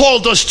he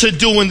called us to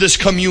do in this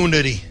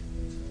community.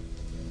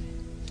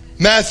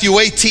 Matthew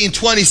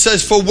 18:20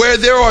 says, for where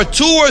there are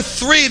 2 or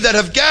 3 that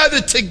have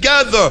gathered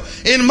together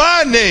in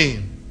my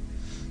name,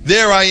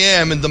 there I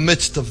am in the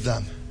midst of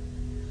them.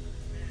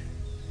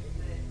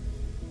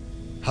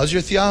 How's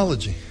your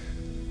theology?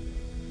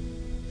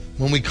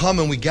 When we come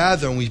and we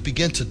gather and we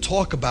begin to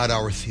talk about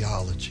our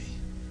theology,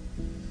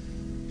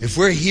 if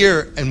we're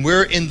here and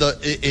we're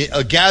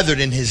gathered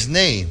in his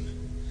name,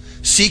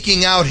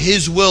 seeking out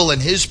his will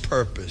and his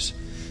purpose,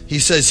 he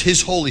says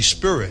his Holy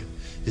Spirit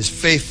is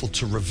faithful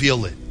to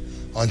reveal it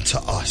unto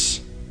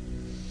us.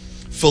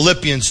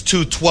 Philippians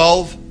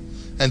 2:12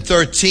 and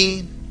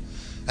 13,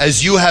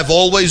 as you have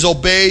always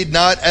obeyed,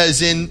 not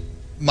as in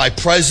my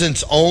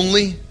presence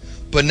only,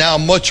 but now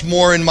much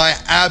more in my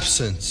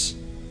absence.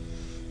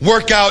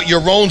 Work out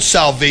your own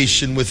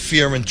salvation with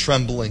fear and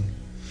trembling.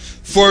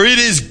 For it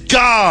is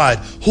God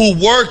who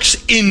works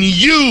in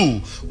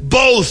you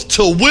both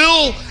to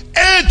will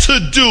and to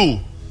do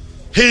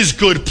his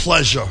good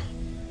pleasure.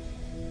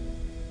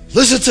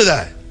 Listen to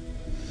that.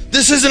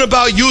 This isn't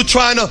about you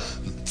trying to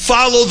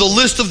follow the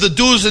list of the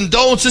do's and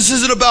don'ts. This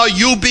isn't about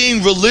you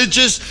being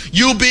religious,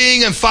 you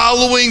being and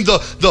following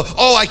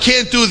oh, I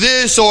can't do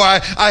this, or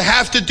I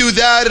have to do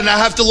that, and I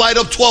have to light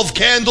up 12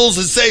 candles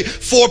and say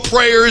 4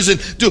 prayers and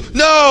do.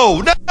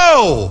 No.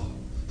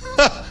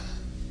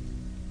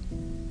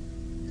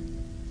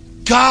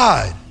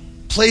 God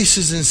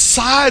places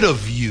inside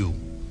of you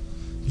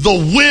the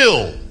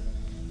will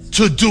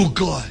to do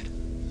good.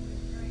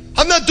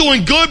 I'm not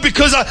doing good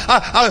because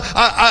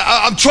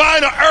I'm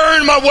trying to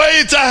earn my way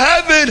into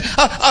heaven.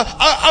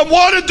 I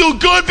want to do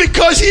good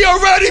because he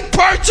already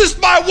purchased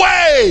my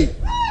way.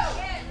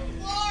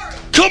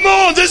 Come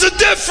on, there's a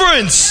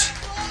difference.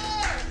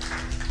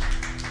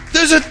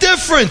 There's a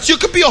difference. You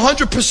could be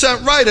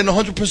 100% right and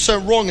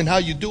 100% wrong in how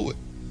you do it.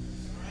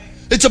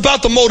 It's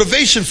about the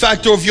motivation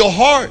factor of your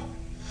heart.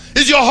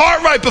 Is your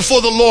heart right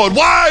before the Lord?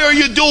 Why are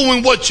you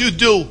doing what you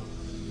do?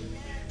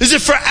 Is it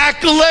for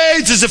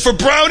accolades? Is it for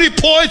brownie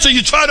points? Are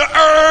you trying to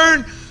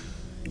earn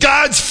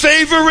God's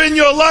favor in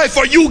your life?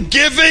 Are you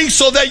giving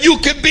so that you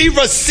can be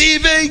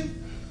receiving?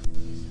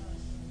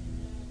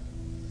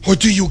 Or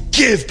do you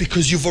give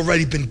because you've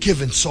already been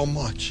given so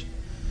much?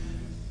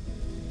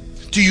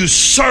 Do you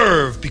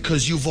serve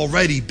because you've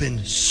already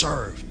been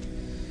served?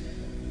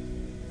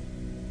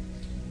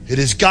 It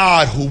is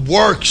God who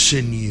works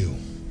in you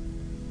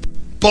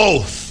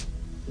both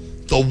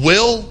the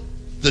will,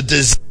 the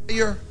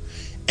desire,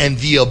 and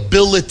the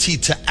ability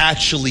to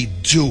actually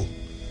do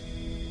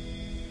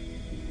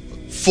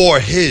for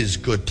his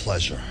good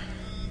pleasure.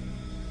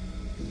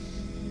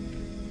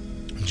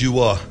 Would you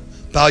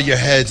bow your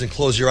heads and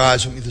close your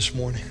eyes with me this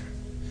morning?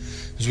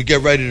 As we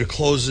get ready to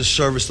close this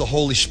service, the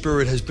Holy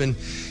Spirit has been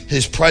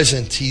his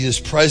present. He is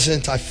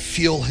present. I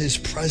feel his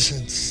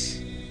presence.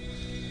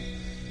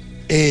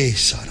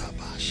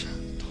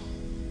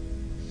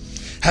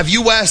 Have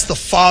you asked the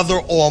Father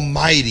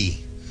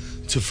Almighty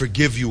to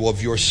forgive you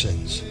of your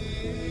sins?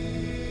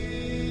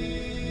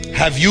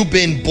 Have you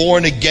been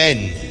born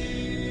again?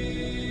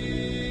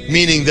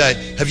 Meaning that,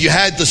 have you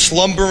had the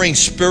slumbering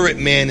spirit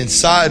man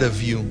inside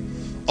of you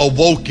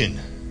awoken?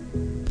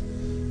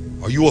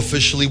 Are you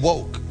officially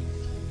woke?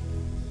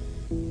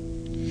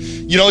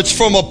 You know, it's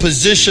from a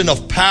position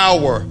of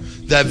power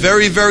that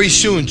very, very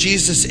soon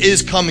Jesus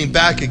is coming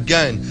back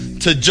again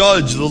to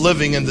judge the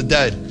living and the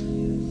dead.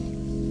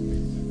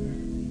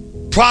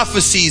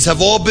 Prophecies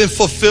have all been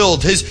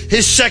fulfilled.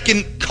 His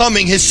second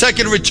coming, his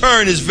second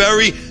return is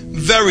very,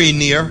 very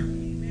near.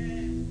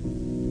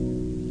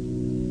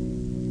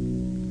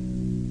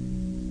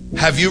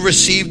 Have you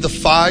received the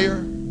fire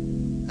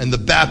and the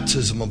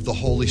baptism of the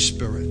Holy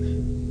Spirit?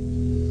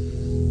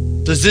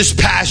 Does this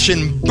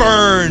passion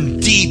burn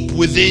deep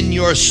within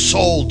your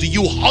soul? Do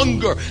you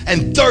hunger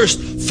and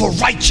thirst for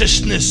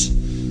righteousness?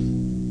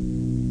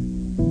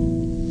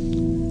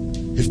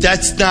 If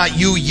that's not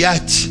you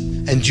yet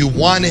and you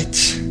want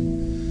it,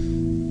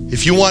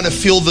 if you want to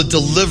feel the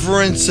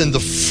deliverance and the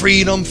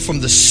freedom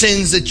from the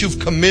sins that you've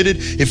committed,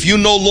 if you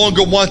no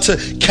longer want to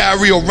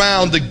carry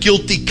around a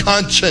guilty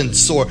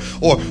conscience or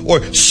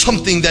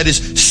something that is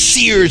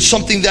seared,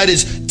 something that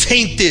is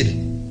tainted,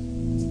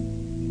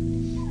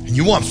 and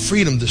you want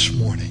freedom this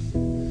morning,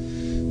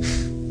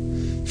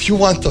 if you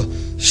want the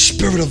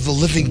Spirit of the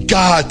living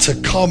God to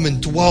come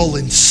and dwell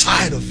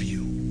inside of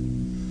you,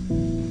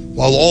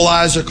 while all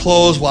eyes are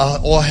closed, while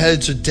all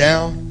heads are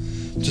down,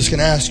 I'm just going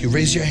to ask you,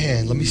 raise your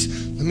hand. Let me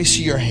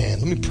see your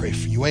hand. Let me pray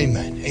for you.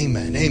 Amen.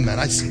 Amen. Amen.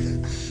 I see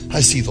that.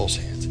 I see those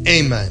hands.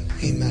 Amen.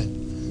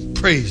 Amen.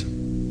 Praise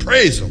Him.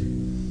 Praise Him.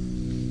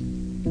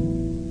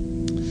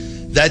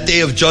 That day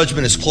of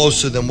judgment is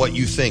closer than what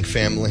you think,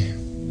 family.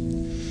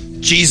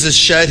 Jesus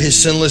shed His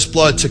sinless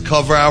blood to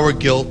cover our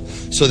guilt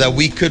so that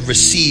we could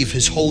receive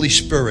His Holy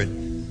Spirit,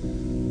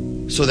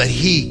 so that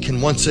He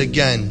can once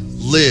again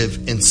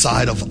live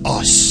inside of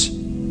us.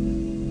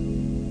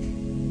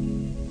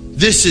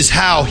 This is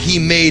how He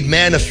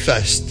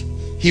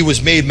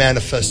was made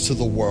manifest to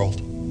the world,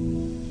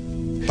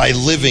 by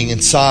living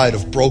inside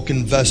of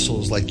broken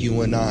vessels like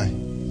you and I.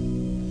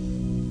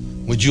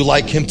 Would you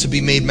like Him to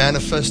be made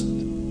manifest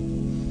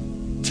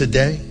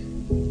today?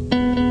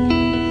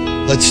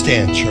 Let's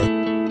stand, church.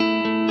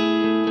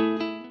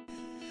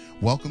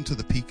 Welcome to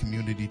the Peak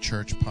Community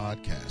Church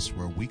podcast,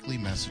 where weekly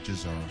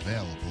messages are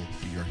available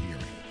for your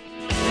hearing.